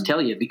challenge, I must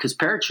tell you, because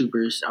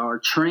paratroopers are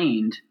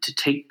trained to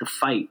take the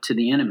fight to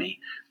the enemy.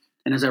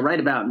 And as I write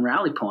about in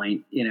Rally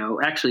Point,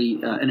 actually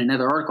in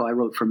another article I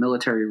wrote for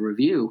Military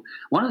Review,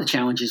 one of the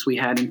challenges we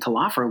had in Tal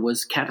Afar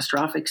was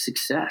catastrophic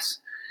success.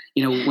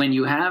 When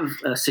you have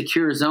a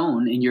secure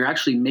zone and you're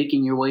actually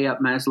making your way up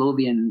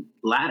Maslowian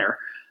ladder,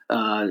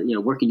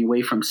 working your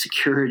way from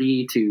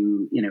security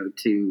to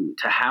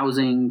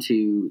housing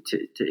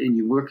and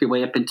you work your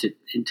way up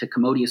into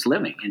commodious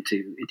living,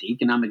 into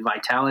economic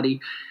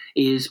vitality,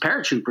 is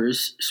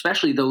paratroopers,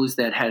 especially those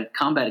that had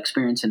combat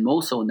experience in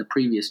Mosul in the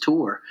previous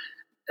tour,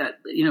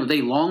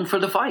 they long for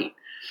the fight.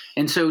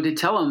 And so to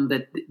tell them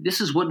that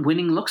this is what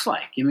winning looks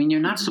like. I mean, you're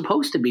not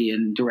supposed to be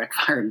in direct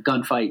fire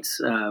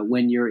gunfights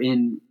when you're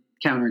in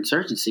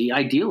counterinsurgency.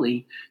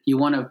 Ideally, you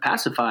want to have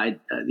pacified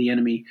the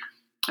enemy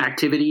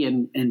activity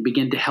and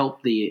begin to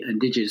help the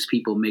indigenous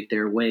people make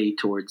their way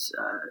towards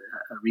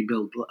a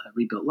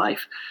rebuilt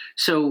life.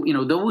 So,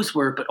 those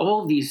were, but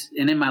all of these,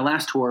 and in my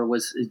last tour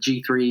was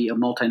G3, a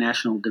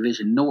multinational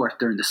division north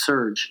during the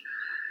surge.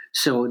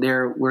 So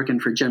they're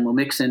working for General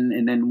Mixon,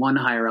 and then one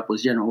higher up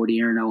was General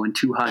Odierno, and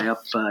 2 high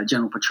up,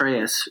 General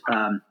Petraeus.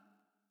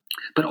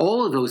 But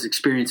all of those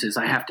experiences,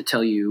 I have to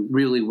tell you,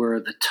 really were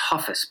the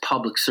toughest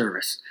public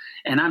service.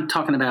 And I'm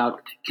talking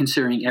about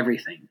considering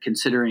everything,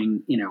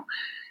 considering,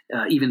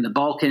 even the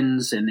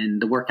Balkans, and then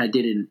the work I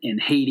did in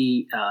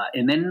Haiti,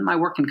 and then my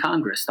work in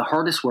Congress. The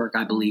hardest work,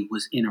 I believe,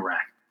 was in Iraq.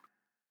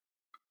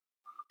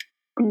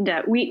 And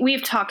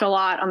we've talked a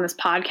lot on this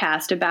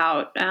podcast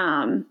about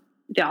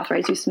the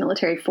authorized use of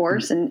military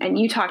force, and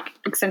you talk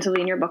extensively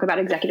in your book about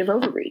executive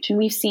overreach. And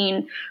we've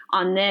seen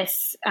on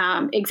this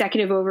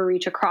executive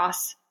overreach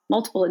across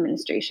multiple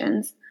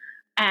administrations.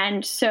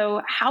 And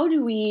so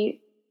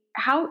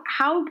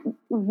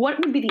what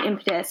would be the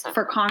impetus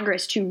for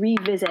Congress to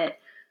revisit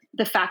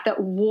the fact that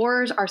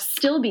wars are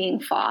still being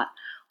fought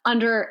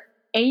under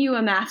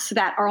AUMFs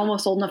that are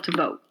almost old enough to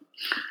vote?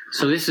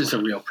 So this is a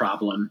real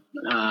problem.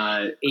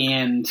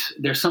 And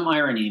there's some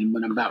irony in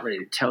what I'm about ready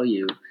to tell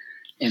you,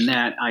 in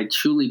that I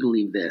truly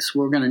believe this.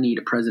 We're going to need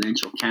a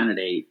presidential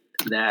candidate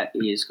that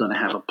is going to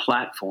have a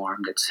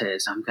platform that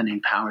says, I'm going to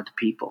empower the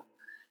people.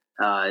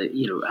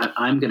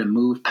 I'm going to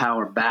move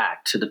power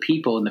back to the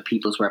people and the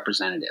people's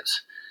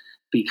representatives,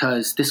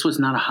 because this was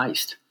not a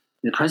heist.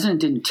 The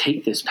president didn't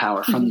take this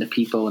power from the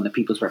people and the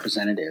people's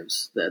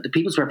representatives. The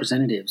people's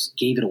representatives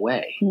gave it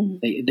away.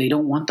 Mm-hmm. They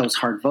don't want those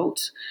hard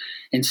votes.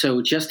 And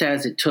so just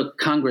as it took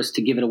Congress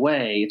to give it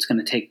away, it's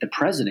going to take the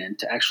president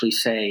to actually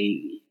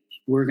say,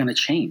 we're going to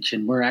change,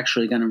 and we're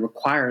actually going to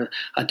require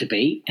a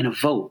debate and a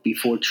vote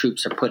before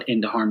troops are put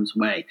into harm's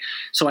way.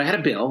 So I had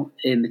a bill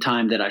in the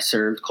time that I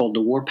served called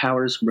the War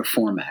Powers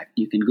Reform Act.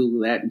 You can Google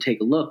that and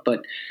take a look,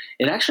 but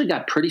it actually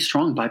got pretty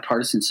strong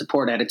bipartisan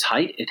support. At its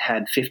height, it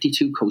had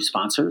 52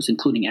 co-sponsors,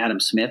 including Adam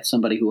Smith,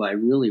 somebody who I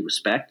really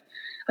respect,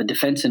 a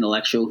defense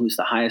intellectual who's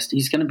the highest.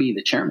 He's going to be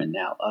the chairman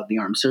now of the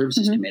Armed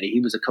Services mm-hmm. Committee.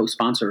 He was a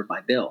co-sponsor of my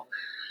bill.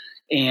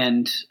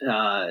 And,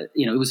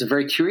 it was a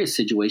very curious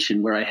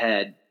situation where I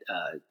had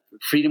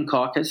Freedom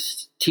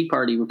Caucus, Tea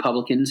Party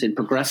Republicans, and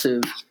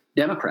progressive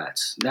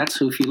Democrats. That's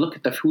who, if you look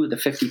at who are the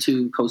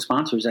 52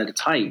 co-sponsors at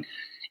its height,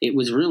 it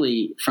was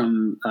really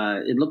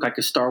it looked like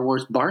a Star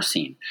Wars bar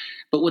scene.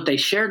 But what they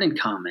shared in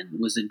common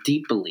was a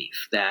deep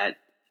belief that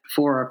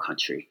for our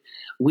country,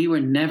 we were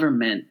never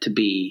meant to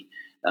be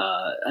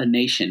a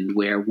nation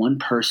where one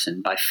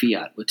person by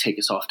fiat would take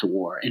us off to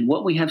war. And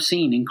what we have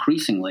seen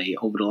increasingly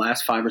over the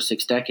last 5 or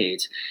 6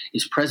 decades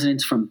is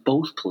presidents from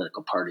both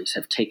political parties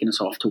have taken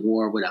us off to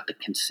war without the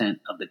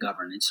consent of the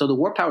governed. And so the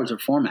War Powers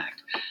Reform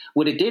Act,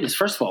 what it did is,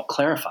 first of all,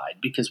 clarified,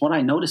 because what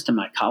I noticed in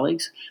my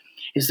colleagues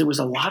is there was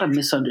a lot of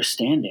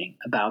misunderstanding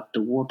about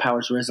the War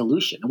Powers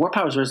Resolution. The War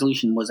Powers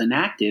Resolution was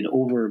enacted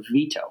over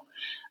veto.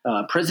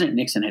 President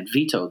Nixon had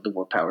vetoed the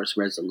War Powers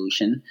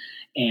Resolution,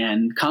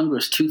 and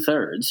Congress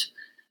 2/3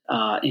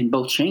 in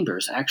both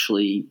chambers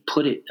actually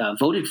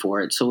voted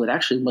for it, so it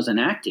actually was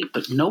enacted.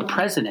 But no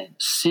president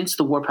since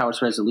the War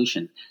Powers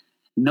Resolution,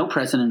 no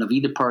president of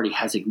either party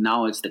has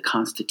acknowledged the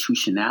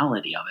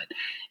constitutionality of it.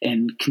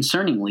 And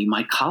concerningly,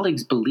 my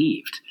colleagues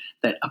believed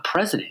that a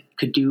president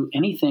could do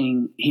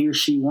anything he or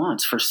she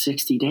wants for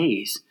 60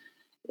 days,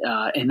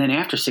 and then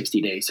after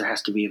 60 days, there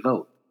has to be a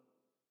vote.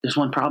 There's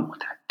one problem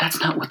with that.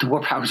 That's not what the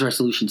War Powers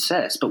Resolution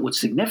says, but what's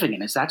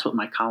significant is that's what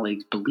my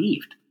colleagues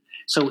believed.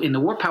 So in the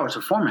War Powers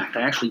Reform Act,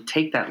 I actually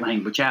take that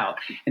language out.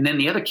 And then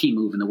the other key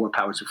move in the War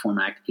Powers Reform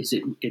Act is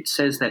it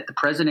says that the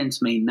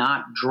presidents may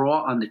not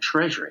draw on the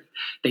Treasury.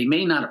 They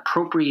may not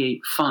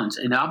appropriate funds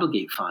and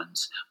obligate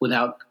funds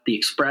without the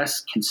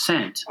express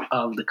consent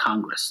of the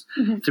Congress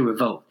mm-hmm. through a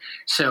vote.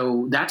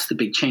 So that's the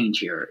big change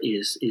here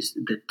is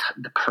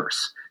the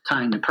purse,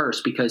 tying the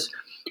purse, because,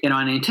 and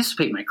I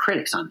anticipate my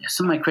critics on this.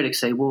 Some of my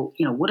critics say, well,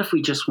 what if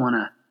we just want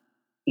to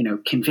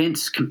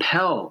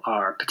compel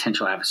our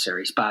potential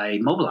adversaries by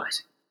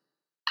mobilizing?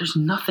 There's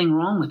nothing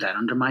wrong with that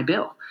under my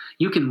bill.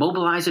 You can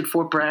mobilize at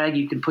Fort Bragg.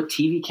 You can put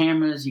TV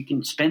cameras. You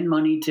can spend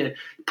money to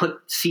put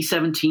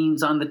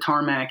C-17s on the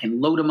tarmac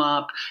and load them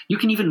up. You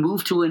can even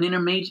move to an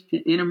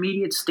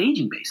intermediate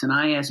staging base, an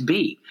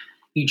ISB.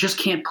 You just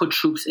can't put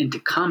troops into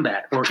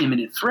combat or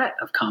imminent threat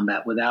of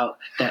combat without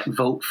that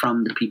vote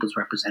from the people's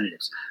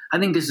representatives. I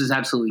think this is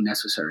absolutely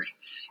necessary.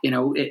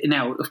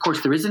 Now, of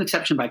course, there is an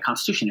exception by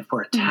Constitution if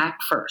we're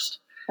attacked first.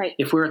 Right.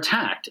 If we're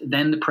attacked,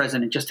 then the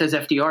president, just as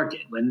FDR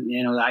did, when,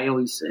 I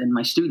always, in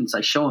my students,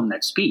 I show them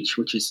that speech,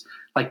 which is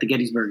like the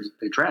Gettysburg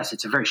Address.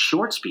 It's a very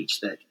short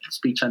speech, that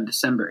speech on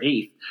December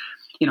 8th.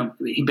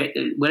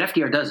 What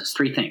FDR does is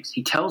 3 things.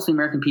 He tells the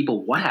American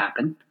people what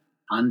happened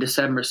on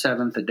December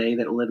 7th, the day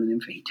that will live in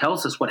infamy. He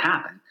tells us what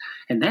happened.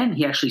 And then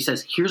he actually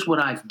says, here's what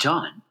I've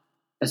done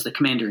as the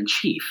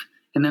commander-in-chief.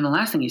 And then the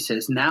last thing he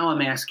says, now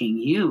I'm asking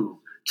you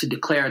to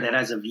declare that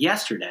as of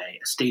yesterday,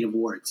 a state of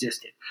war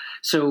existed.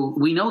 So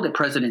we know that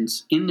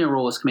presidents, in their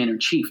role as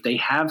commander-in-chief, they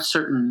have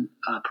certain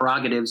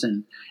prerogatives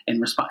and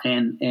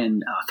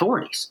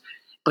authorities,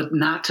 but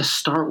not to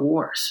start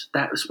wars.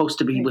 That was supposed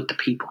to be with the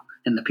people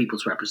and the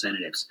people's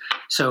representatives.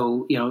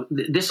 So,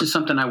 this is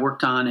something I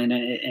worked on,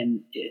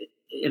 and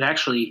it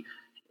actually,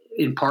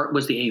 in part,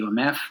 was the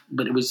AUMF,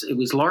 but it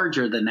was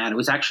larger than that. It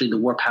was actually the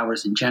war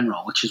powers in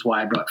general, which is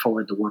why I brought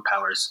forward the War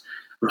Powers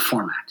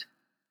Reform Act.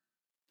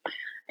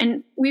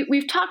 And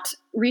we've talked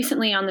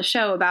recently on the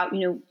show about,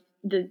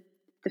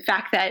 the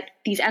fact that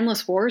these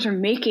endless wars are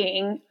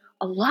making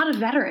a lot of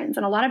veterans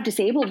and a lot of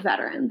disabled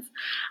veterans.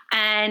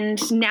 And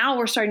now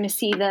we're starting to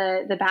see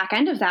the back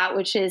end of that,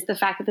 which is the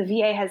fact that the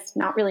VA has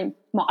not really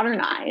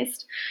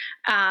modernized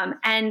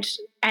and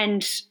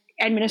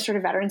administered to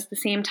veterans at the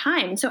same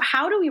time. So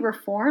how do we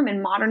reform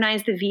and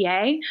modernize the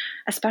VA,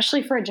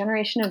 especially for a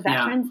generation of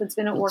veterans that's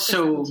been at work for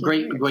 17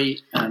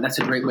 years? That's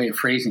a great way of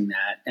phrasing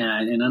that.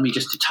 And let me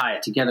just to tie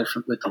it together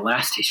with the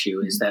last issue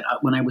is that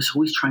when I was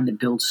always trying to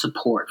build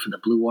support for the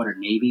Blue Water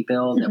Navy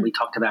bill that we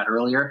talked about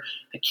earlier,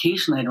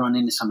 occasionally I'd run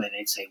into somebody and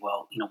they'd say,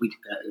 well,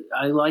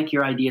 I like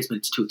your ideas, but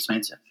it's too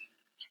expensive.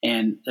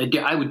 And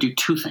I would do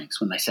two things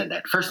when they said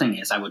that. First thing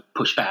is I would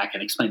push back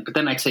and explain. But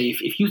then I'd say,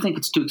 if you think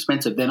it's too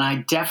expensive, then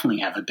I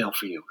definitely have a bill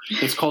for you.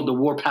 It's called the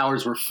War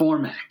Powers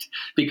Reform Act,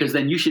 because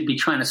then you should be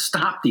trying to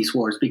stop these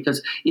wars.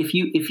 Because if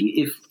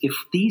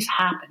these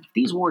happen, if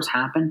these wars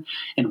happen,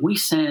 and we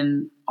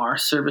send our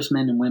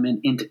servicemen and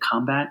women into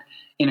combat,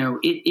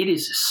 it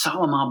is a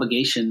solemn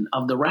obligation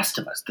of the rest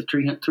of us, the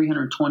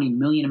 320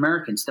 million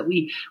Americans, that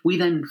we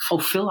then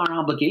fulfill our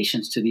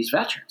obligations to these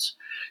veterans.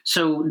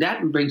 So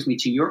that brings me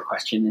to your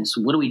question is,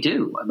 what do we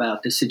do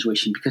about this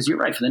situation? Because you're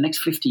right, for the next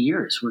 50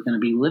 years, we're going to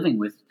be living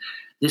with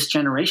this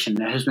generation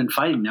that has been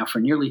fighting now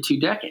for nearly 2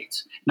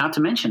 decades. Not to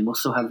mention, we'll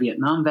still have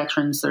Vietnam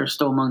veterans that are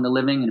still among the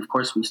living. And of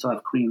course, we still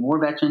have Korean War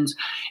veterans.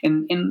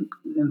 And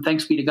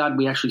thanks be to God,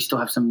 we actually still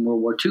have some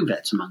World War II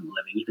vets among the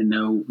living, even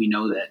though we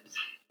know that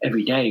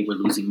every day we're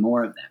losing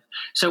more of them.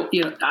 So,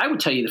 I would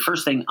tell you the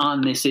first thing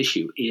on this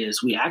issue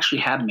is we actually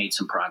have made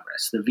some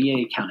progress. The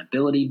VA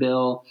accountability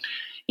bill,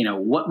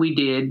 what we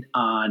did,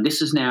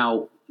 this is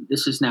now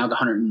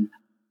the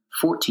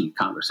 114th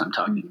Congress I'm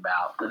talking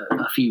about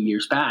a few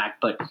years back.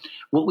 But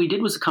what we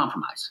did was a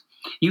compromise.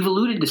 You've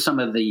alluded to some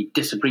of the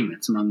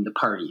disagreements among the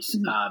parties.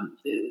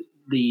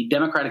 The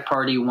Democratic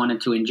Party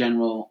wanted to, in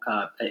general,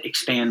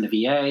 expand the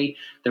VA.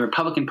 The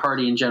Republican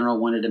Party, in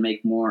general, wanted to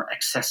make more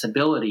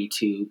accessibility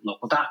to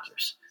local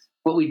doctors.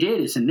 What we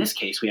did is, in this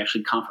case, we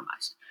actually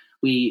compromised.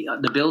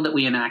 The bill that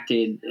we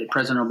enacted,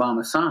 President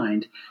Obama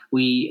signed,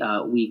 we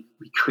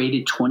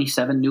created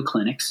 27 new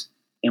clinics,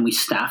 and we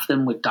staffed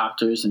them with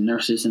doctors and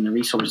nurses and the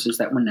resources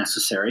that were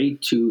necessary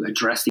to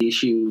address the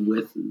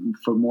issue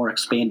for more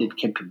expanded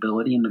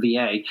capability in the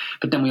VA.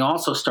 But then we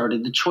also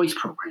started the Choice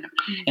Program.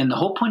 And the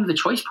whole point of the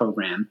Choice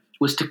Program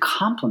was to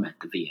complement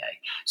the VA.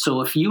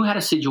 So if you had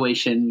a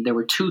situation, there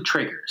were 2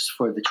 triggers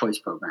for the Choice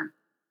Program.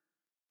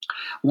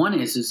 One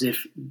is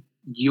if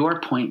your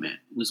appointment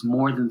was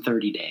more than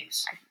 30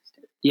 days.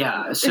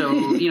 Yeah.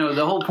 So,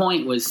 the whole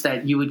point was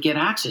that you would get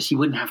access. You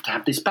wouldn't have to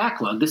have this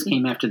backlog. This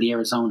came after the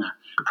Arizona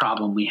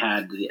problem we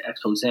had, the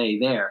expose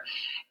there.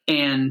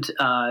 And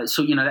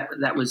so,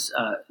 that was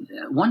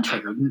one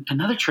trigger.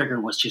 Another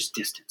trigger was just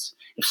distance.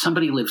 If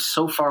somebody lives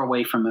so far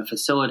away from a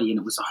facility and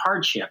it was a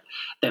hardship,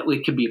 that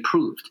it could be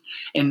approved.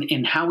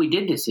 And how we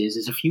did this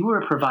is if you were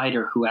a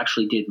provider who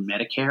actually did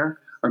Medicare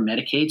or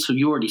Medicaid, so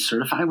you already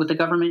certified with the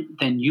government,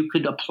 then you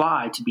could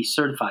apply to be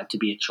certified to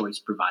be a choice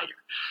provider.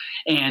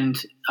 And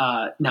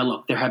now,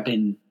 look, there have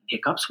been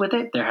hiccups with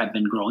it. There have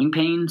been growing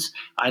pains.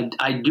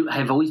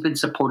 I've always been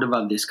supportive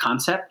of this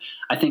concept.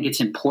 I think it's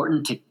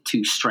important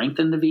to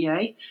strengthen the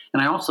VA.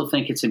 And I also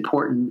think it's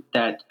important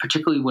that,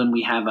 particularly when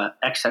we have an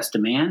excess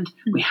demand,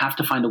 we have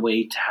to find a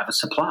way to have a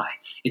supply.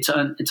 It's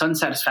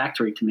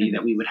unsatisfactory to me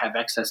that we would have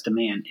excess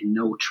demand and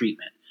no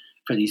treatment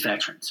for these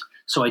veterans.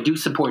 So I do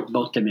support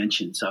both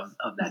dimensions of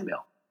that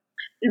bill.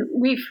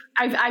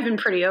 I've been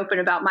pretty open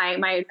about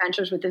my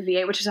adventures with the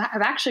VA, which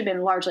have actually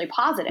been largely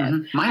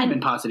positive. Mine have been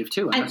positive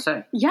too, I must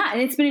say. Yeah,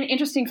 and it's been an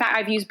interesting fact.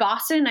 I've used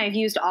Boston, I've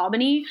used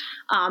Albany.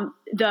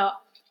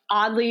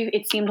 Oddly,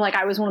 it seemed like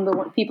I was one of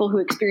the people who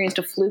experienced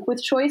a fluke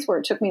with Choice, where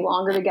it took me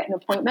longer to get an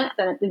appointment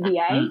than at the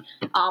VA.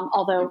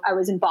 Although I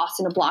was in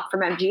Boston, a block from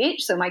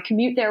MGH, so my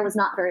commute there was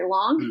not very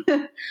long.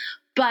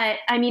 But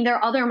I mean, there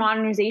are other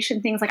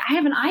modernization things. Like I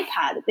have an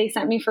iPad that they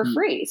sent me for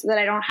free so that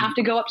I don't have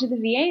to go up to the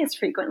VA as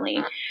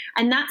frequently.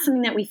 And that's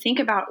something that we think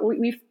about.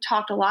 We've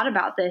talked a lot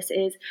about this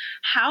is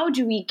how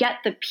do we get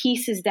the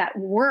pieces that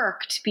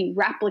work to be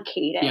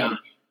replicated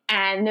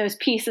and those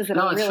pieces that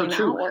are really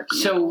not working.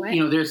 So,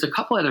 there's a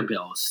couple other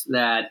bills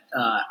that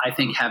I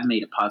think have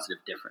made a positive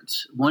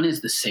difference. One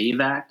is the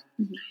SAVE Act.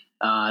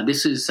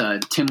 This is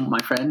my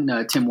friend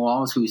Tim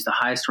Walz, who's the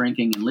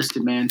highest-ranking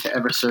enlisted man to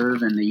ever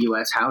serve in the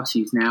U.S. House.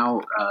 He's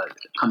now,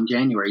 come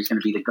January, he's going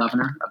to be the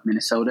governor of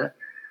Minnesota.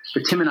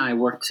 But Tim and I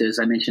worked, as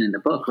I mentioned in the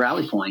book,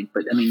 Rally Point.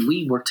 But,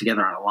 we worked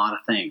together on a lot of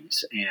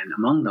things. And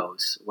among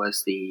those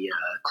was the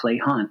Clay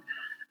Hunt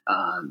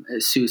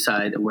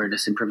suicide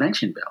awareness and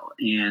prevention bill.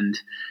 And,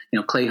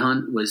 Clay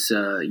Hunt was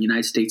a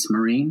United States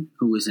Marine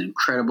who was an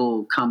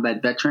incredible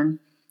combat veteran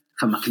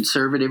from a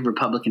conservative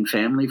Republican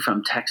family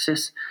from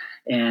Texas.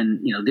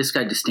 And, this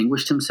guy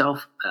distinguished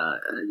himself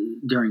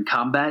during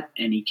combat,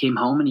 and he came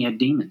home and he had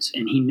demons,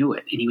 and he knew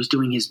it, and he was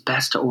doing his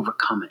best to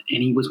overcome it,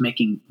 and he was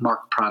making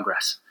marked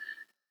progress.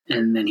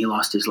 And then he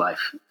lost his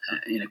life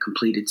in a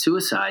completed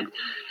suicide.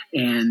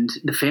 And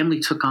the family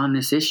took on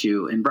this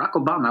issue. And Barack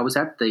Obama,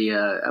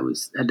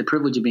 I had the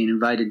privilege of being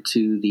invited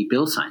to the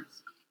bill signing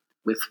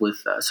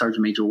with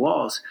Sergeant Major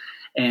Walz.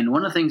 And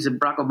one of the things that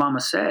Barack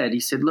Obama said, he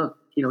said, look,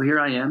 here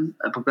I am,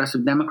 a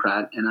progressive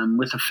Democrat, and I'm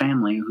with a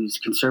family who's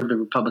a conservative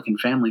Republican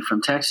family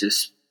from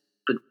Texas,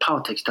 but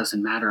politics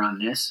doesn't matter on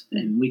this,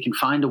 and we can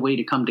find a way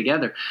to come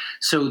together.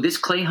 So this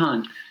Clay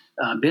Hunt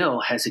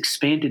bill has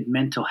expanded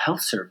mental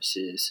health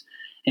services.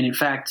 And in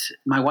fact,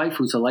 my wife,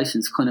 who's a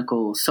licensed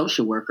clinical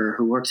social worker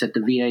who works at the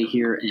VA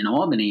here in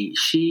Albany,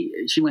 she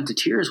went to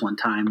tears one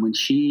time when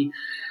she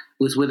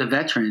was with a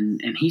veteran,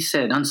 and he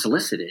said,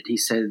 unsolicited, he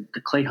said,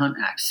 the Clay Hunt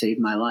Act saved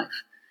my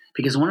life.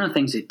 Because one of the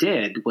things it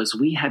did was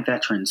we had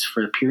veterans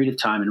for a period of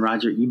time, and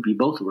Roger, you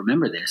both will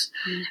remember this,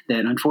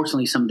 that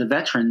unfortunately some of the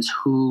veterans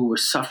who were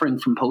suffering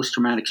from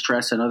post-traumatic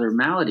stress and other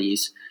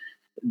maladies,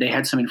 they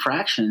had some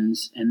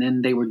infractions, and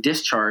then they were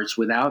discharged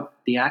without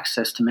the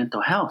access to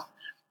mental health.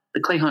 The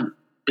Clay Hunt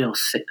bill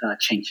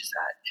changes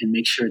that and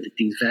makes sure that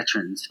these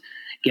veterans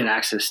get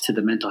access to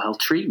the mental health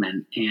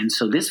treatment. And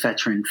so this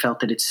veteran felt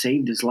that it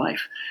saved his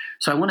life.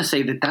 So I want to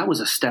say that was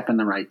a step in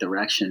the right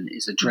direction,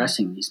 is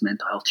addressing these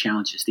mental health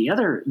challenges. The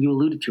other you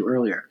alluded to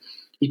earlier,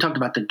 you talked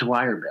about the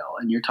Dwyer bill,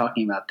 and you're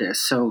talking about this.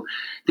 So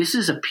this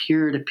is a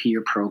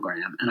peer-to-peer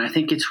program, and I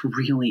think it's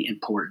really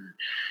important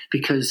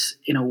because,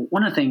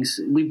 one of the things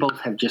we both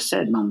have just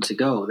said moments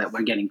ago, that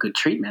we're getting good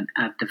treatment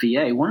at the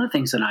VA. One of the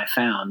things that I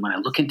found when I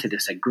look into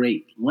this at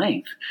great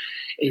length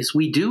is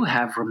we do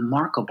have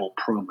remarkable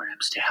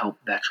programs to help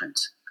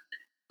veterans.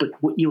 But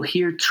what you'll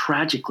hear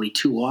tragically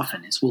too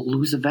often is we'll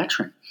lose a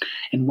veteran.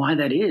 And why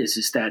that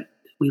is that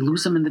we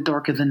lose them in the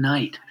dark of the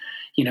night.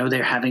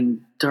 They're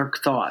having dark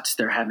thoughts.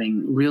 They're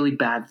having really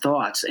bad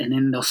thoughts, and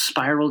then they'll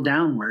spiral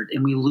downward,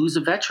 and we lose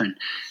a veteran.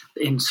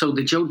 And so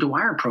the Joe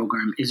Dwyer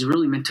program is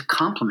really meant to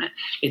complement.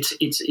 It's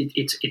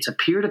a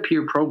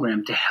peer-to-peer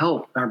program to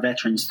help our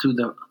veterans through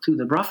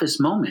the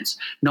roughest moments,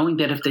 knowing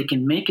that if they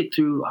can make it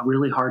through a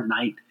really hard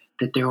night,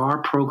 that there are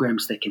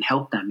programs that can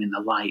help them in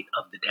the light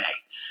of the day.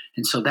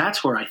 And so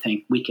that's where I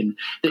think we can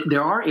 –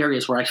 there are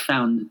areas where I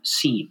found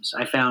seams.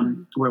 I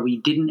found where we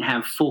didn't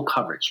have full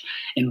coverage.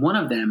 And one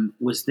of them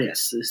was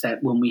this, is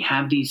that when we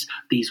have these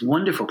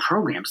wonderful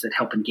programs that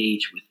help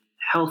engage with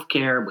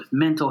healthcare, with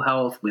mental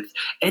health, with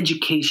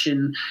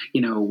education,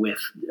 with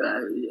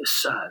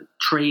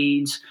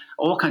trades,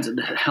 all kinds of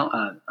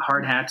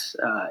hard hats,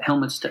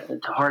 helmets to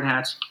hard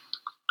hats,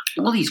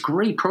 all these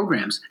great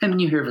programs, and then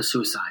you hear of a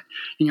suicide,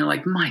 and you're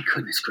like, my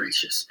goodness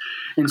gracious.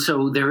 And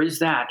so there is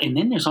that. And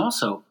then there's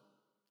also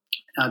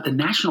the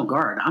National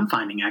Guard, I'm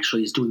finding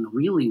actually is doing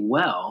really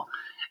well.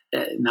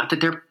 Not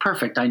that they're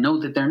perfect. I know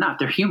that they're not.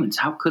 They're humans.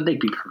 How could they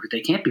be perfect?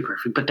 They can't be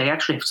perfect. But they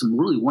actually have some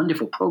really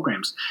wonderful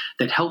programs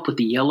that help with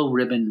the Yellow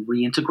Ribbon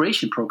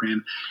Reintegration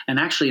Program. And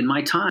actually, in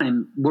my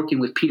time working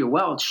with Peter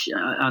Welch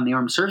on the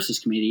Armed Services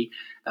Committee,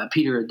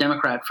 Peter, a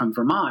Democrat from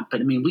Vermont,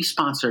 but we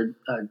sponsored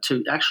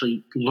to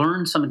actually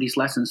learn some of these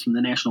lessons from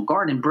the National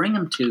Guard and bring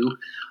them to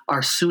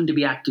our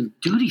soon-to-be active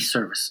duty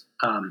service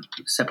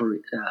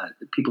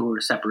people who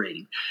are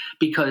separating.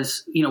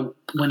 Because,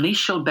 when they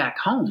showed back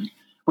home,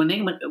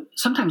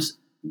 sometimes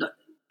the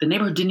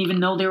neighborhood didn't even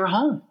know they were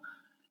home.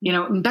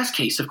 In best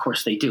case, of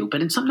course they do,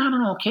 but not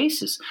in all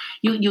cases.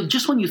 You'll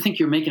just when you think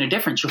you're making a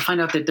difference, you'll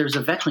find out that there's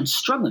a veteran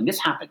struggling.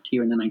 This happened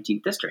here in the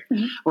 19th District,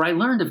 where I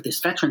learned of this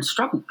veteran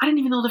struggling. I didn't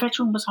even know the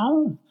veteran was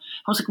home.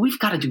 I was like, we've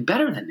got to do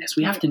better than this.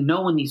 We have to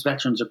know when these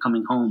veterans are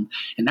coming home.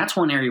 And that's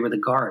one area where the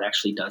Guard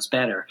actually does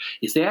better,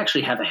 is they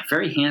actually have a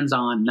very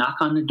hands-on, knock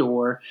on the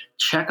door,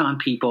 check on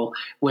people.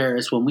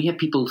 Whereas when we have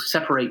people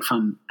separate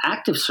from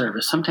active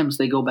service, sometimes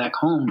they go back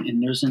home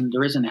and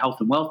there isn't a health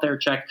and welfare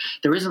check.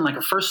 There isn't like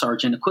a first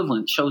sergeant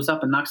equivalent shows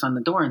up and knocks on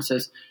the door and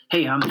says,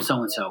 hey, I'm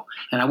so-and-so,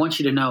 and I want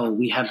you to know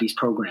we have these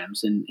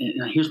programs, and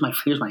here's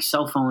my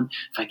cell phone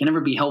if I can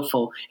ever be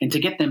helpful, and to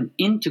get them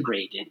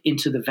integrated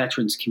into the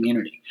veterans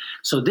community.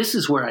 So this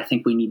is where I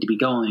think we need to be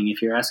going.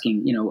 If you're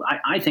asking,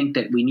 I think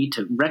that we need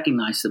to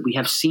recognize that we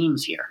have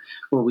seams here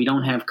where we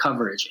don't have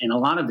coverage, and a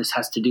lot of this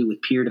has to do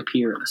with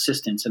peer-to-peer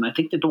assistance, and I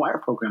think the Dwyer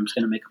program is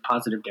going to make a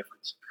positive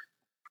difference.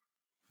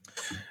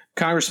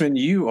 Congressman,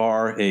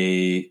 you're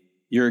a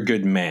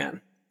good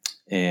man.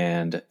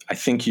 And I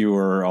think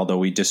although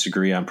we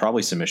disagree on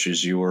probably some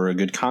issues, you were a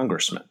good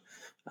congressman.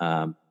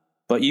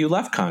 But you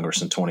left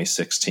Congress in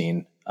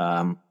 2016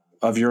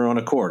 of your own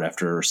accord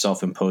after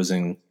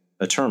self-imposing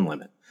a term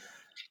limit.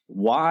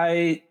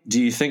 Why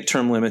do you think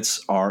term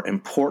limits are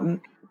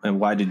important, and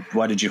why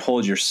did you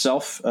hold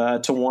yourself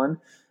to one?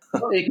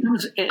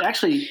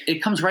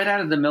 It comes right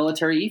out of the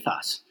military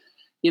ethos.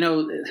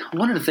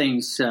 One of the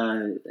things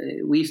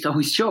we used to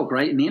always joke,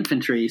 right, in the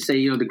infantry,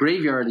 say, the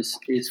graveyard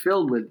is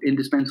filled with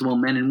indispensable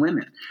men and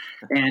women.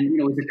 And,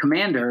 as a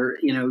commander,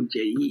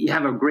 you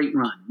have a great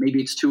run.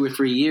 Maybe it's 2 or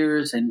 3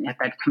 years, and at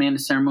that command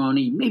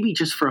ceremony, maybe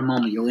just for a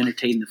moment you'll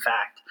entertain the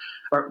fact,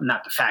 or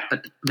not the fact,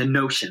 but the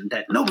notion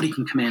that nobody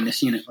can command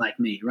this unit like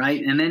me,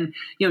 right? And then,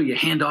 you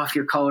hand off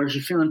your colors,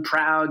 you're feeling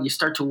proud, you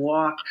start to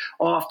walk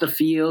off the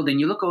field, and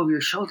you look over your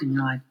shoulder and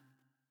you're like,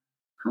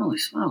 holy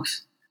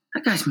smokes.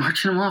 that guy's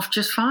marching them off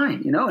just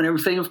fine, and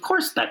everything. Of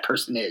course that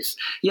person is,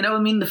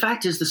 the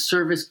fact is the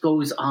service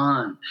goes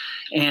on,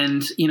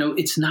 and,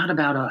 it's not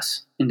about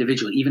us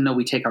individually, even though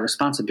we take our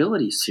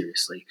responsibilities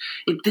seriously.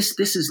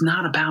 This is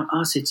not about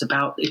us. It's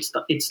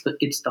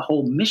the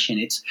whole mission.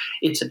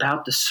 It's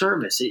about the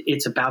service.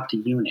 It's about the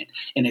unit,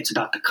 and it's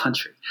about the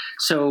country.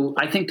 So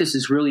I think this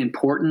is really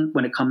important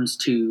when it comes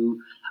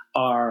to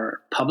our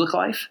public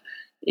life,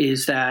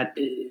 is that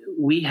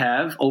we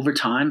have over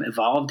time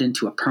evolved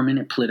into a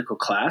permanent political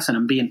class. And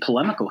I'm being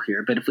polemical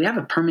here, but if we have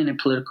a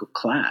permanent political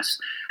class,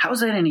 how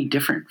is that any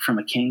different from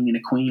a king and a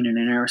queen and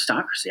an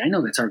aristocracy? I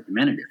know that's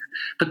argumentative,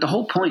 but the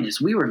whole point is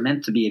we were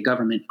meant to be a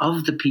government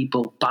of the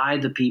people, by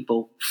the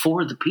people,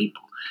 for the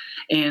people.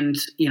 And,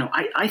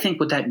 I think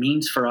what that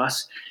means for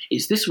us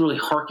is this really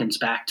harkens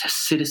back to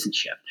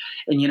citizenship.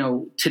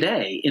 And,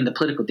 today in the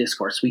political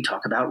discourse, we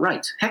talk about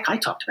rights. Heck, I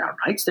talked about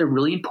rights. They're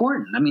really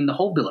important. I mean, the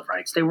whole Bill of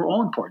Rights, they were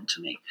all important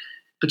to me.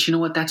 But you know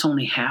what? That's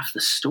only half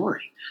the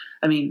story.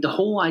 I mean, the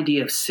whole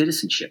idea of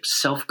citizenship,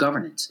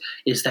 self-governance,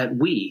 is that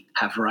we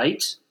have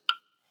rights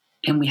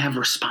and we have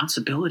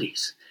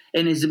responsibilities.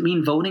 And does it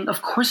mean voting?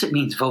 Of course it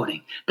means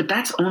voting, but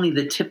that's only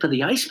the tip of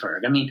the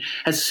iceberg. I mean,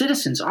 as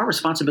citizens, our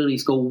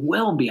responsibilities go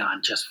well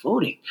beyond just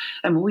voting.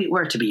 I mean,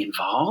 we're to be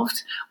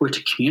involved. We're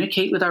to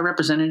communicate with our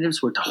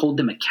representatives. We're to hold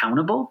them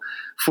accountable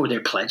for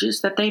their pledges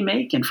that they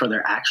make and for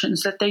their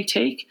actions that they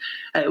take.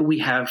 We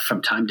have,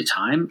 from time to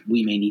time,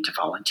 we may need to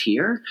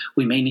volunteer.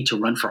 We may need to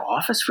run for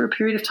office for a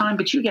period of time,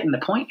 but you're getting the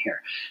point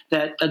here,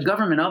 that a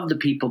government of the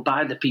people,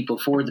 by the people,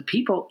 for the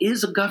people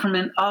is a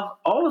government of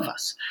all of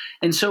us.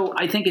 And so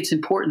I think it's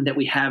important that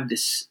we have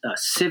this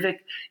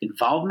civic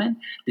involvement,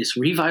 this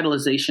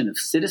revitalization of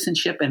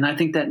citizenship, and I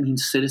think that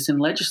means citizen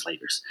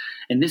legislators.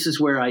 And this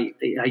is where I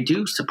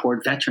do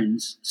support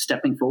veterans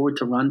stepping forward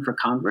to run for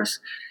Congress.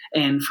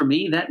 And for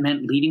me, that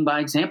meant leading by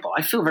example.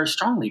 I feel very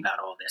strongly about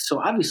all this. So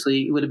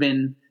obviously, it would have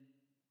been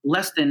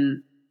less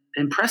than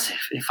impressive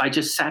if I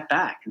just sat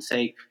back and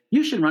say,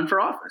 you should run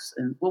for office.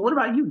 And, well, what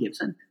about you,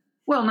 Gibson?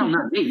 Well, no,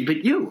 not me,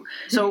 but you.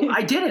 So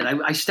I did it.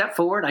 I stepped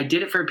forward. I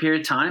did it for a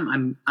period of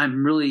time.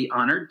 I'm really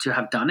honored to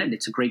have done it.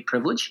 It's a great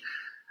privilege.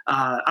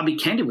 I'll be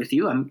candid with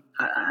you. I'm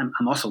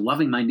also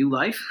loving my new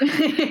life.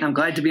 I'm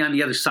glad to be on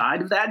the other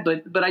side of that.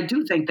 But I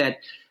do think that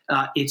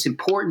it's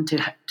important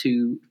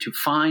to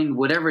find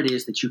whatever it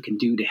is that you can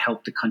do to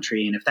help the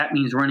country. And if that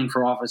means running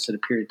for office at a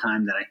period of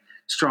time, that I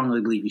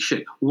strongly believe you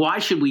should. Why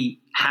should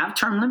we have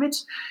term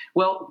limits?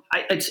 Well,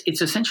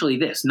 it's essentially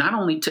this: not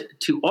only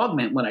to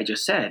augment what I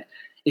just said.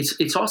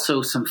 It's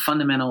also some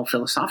fundamental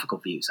philosophical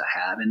views I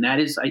have, and that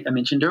is, I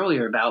mentioned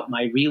earlier about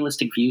my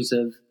realistic views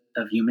of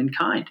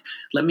humankind.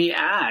 Let me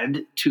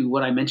add to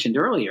what I mentioned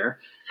earlier,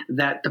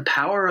 that the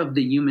power of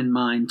the human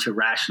mind to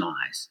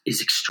rationalize is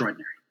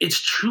extraordinary.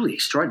 It's truly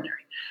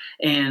extraordinary.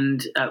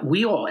 And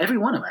we all, every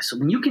one of us,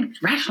 when you can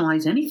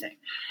rationalize anything,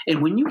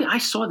 and I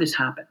saw this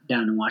happen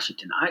down in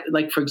Washington.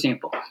 Like, for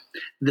example,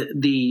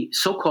 the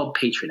so-called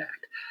Patriot Act.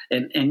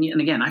 And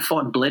again, I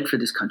fought and bled for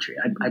this country.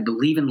 I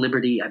believe in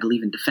liberty. I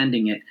believe in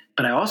defending it.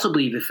 But I also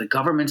believe if the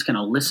government's going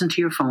to listen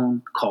to your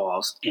phone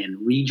calls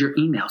and read your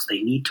emails,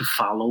 they need to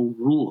follow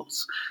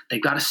rules.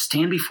 They've got to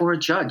stand before a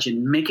judge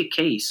and make a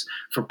case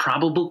for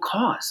probable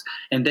cause.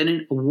 And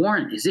then a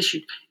warrant is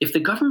issued. If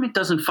the government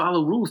doesn't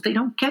follow rules, they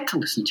don't get to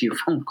listen to your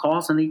phone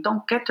calls and they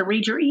don't get to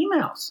read your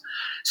emails.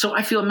 So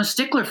I feel I'm a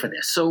stickler for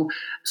this. So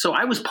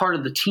I was part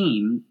of the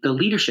team, the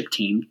leadership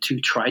team,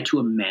 to try to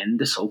amend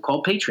the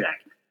so-called Patriot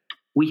Act.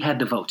 We had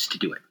the votes to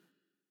do it,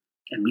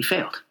 and we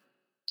failed.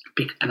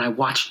 And I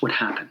watched what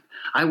happened.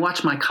 I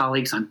watched my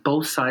colleagues on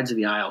both sides of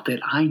the aisle that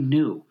I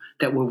knew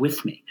that were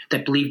with me,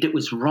 that believed it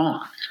was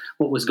wrong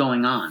what was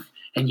going on,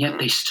 and yet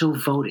they still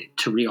voted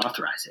to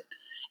reauthorize it.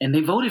 And they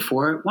voted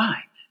for it.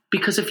 Why?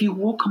 Because if you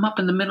woke them up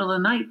in the middle of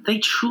the night, they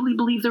truly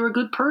believe they're a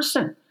good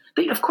person.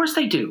 Of course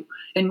they do.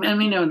 And I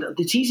mean,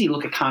 it's easy to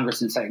look at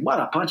Congress and say, what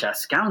a bunch of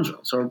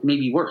scoundrels, or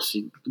maybe worse.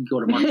 You go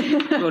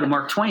to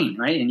Mark Twain,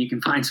 right? And you can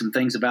find some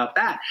things about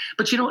that.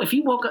 But if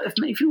you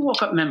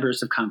woke up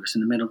members of Congress in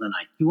the middle of the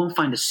night, you won't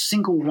find a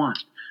single one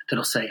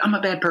that'll say, I'm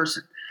a bad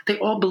person. They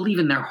all believe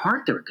in their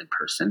heart they're a good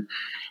person.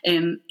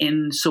 And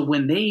so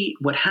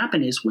what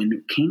happened is, when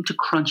it came to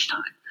crunch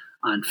time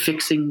on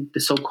fixing the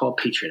so-called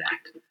Patriot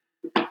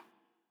Act,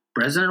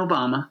 President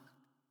Obama,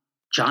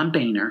 John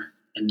Boehner,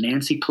 and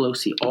Nancy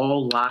Pelosi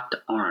all locked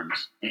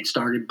arms and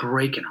started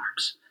breaking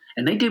arms.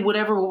 And they did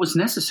whatever was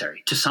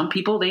necessary. To some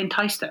people, they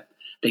enticed them.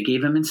 They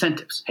gave them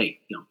incentives. Hey,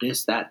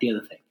 this, that, the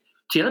other thing.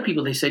 To the other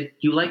people, they said,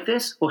 you like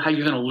this? Well, how are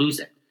you going to lose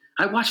it?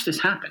 I watched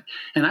this happen.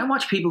 And I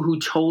watched people who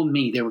told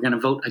me they were going to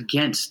vote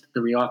against the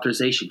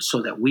reauthorization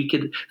so that we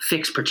could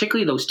fix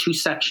particularly those two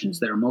sections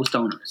that are most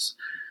onerous.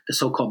 The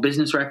so-called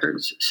business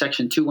records,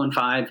 Section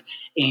 215,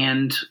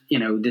 and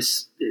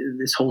this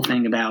whole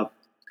thing about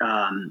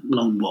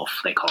lone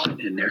wolf, they call it.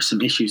 And there's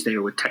some issues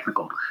there with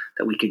technical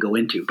that we could go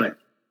into. But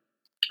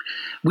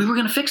We were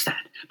going to fix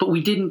that, but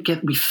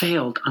we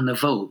failed on the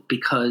vote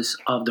because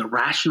of the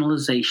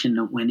rationalization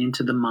that went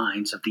into the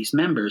minds of these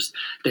members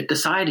that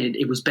decided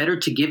it was better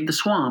to give the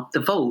swamp the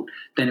vote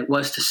than it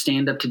was to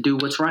stand up to do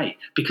what's right.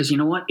 Because you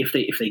know what? If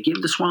they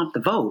give the swamp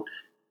the vote,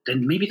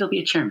 then maybe there'll be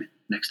a chairman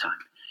next time.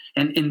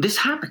 And this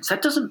happens.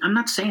 I'm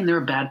not saying they're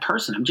a bad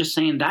person. I'm just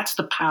saying that's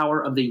the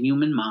power of the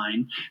human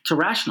mind to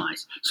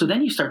rationalize. So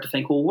then you start to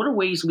think, well, what are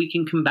ways we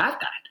can combat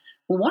that?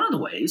 Well, one of the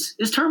ways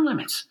is term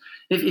limits.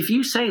 If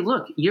you say,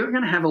 look, you're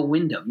going to have a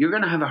window, you're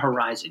going to have a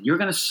horizon, you're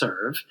going to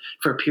serve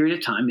for a period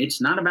of time. It's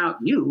not about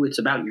you, it's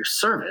about your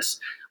service.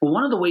 Well,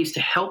 one of the ways to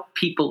help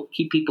keep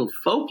people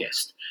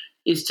focused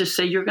is to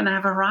say you're going to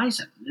have a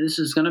horizon. This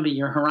is going to be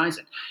your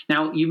horizon.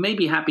 Now, you may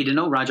be happy to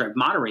know, Roger, I've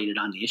moderated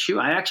on the issue.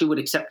 I actually would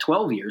accept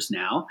 12 years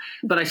now,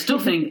 but I still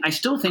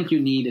think you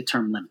need a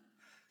term limit.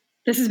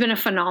 This has been a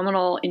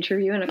phenomenal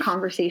interview and a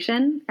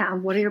conversation.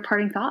 What are your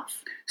parting thoughts?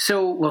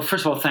 So, well,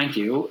 first of all, thank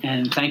you,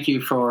 and thank you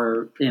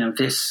for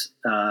this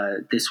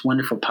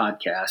wonderful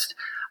podcast.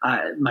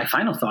 My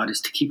final thought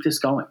is to keep this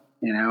going.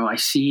 I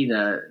see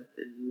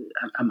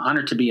I'm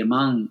honored to be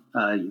among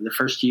the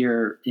first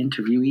year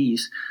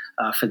interviewees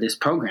for this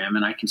program,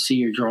 and I can see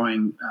you're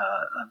drawing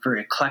a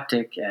very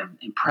eclectic and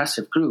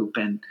impressive group,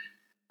 and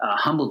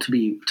humbled to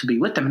be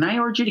with them. And I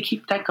urge you to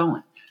keep that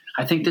going.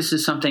 I think this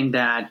is something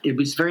that it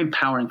was very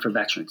empowering for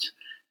veterans,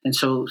 and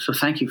so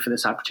thank you for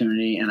this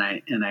opportunity,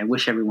 and I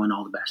wish everyone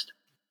all the best.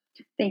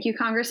 Thank you,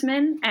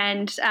 Congressman.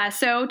 And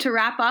so to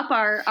wrap up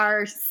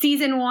our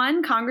season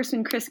 1,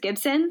 Congressman Chris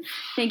Gibson,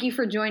 thank you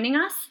for joining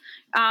us.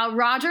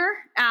 Roger,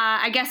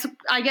 I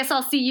guess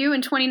I'll see you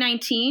in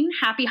 2019.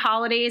 Happy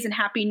holidays and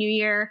Happy New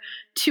Year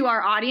to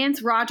our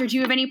audience. Roger, do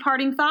you have any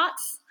parting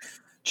thoughts?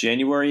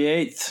 January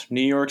 8th,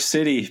 New York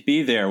City.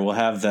 Be there. We'll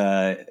have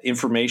the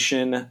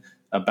information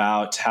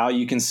about how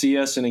you can see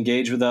us and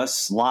engage with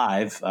us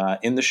live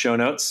in the show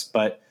notes.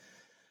 But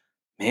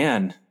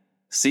man,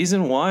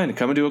 season 1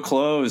 coming to a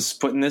close,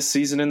 putting this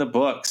season in the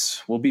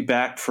books. We'll be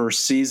back for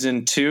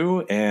season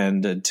 2.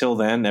 And until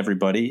then,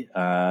 everybody,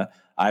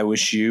 I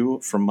wish you,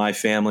 from my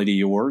family to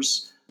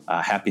yours,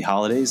 happy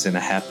holidays and a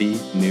happy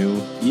new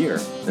year.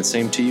 And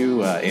same to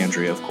you,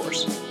 Andrea, of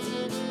course.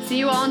 See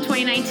you all in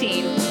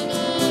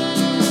 2019.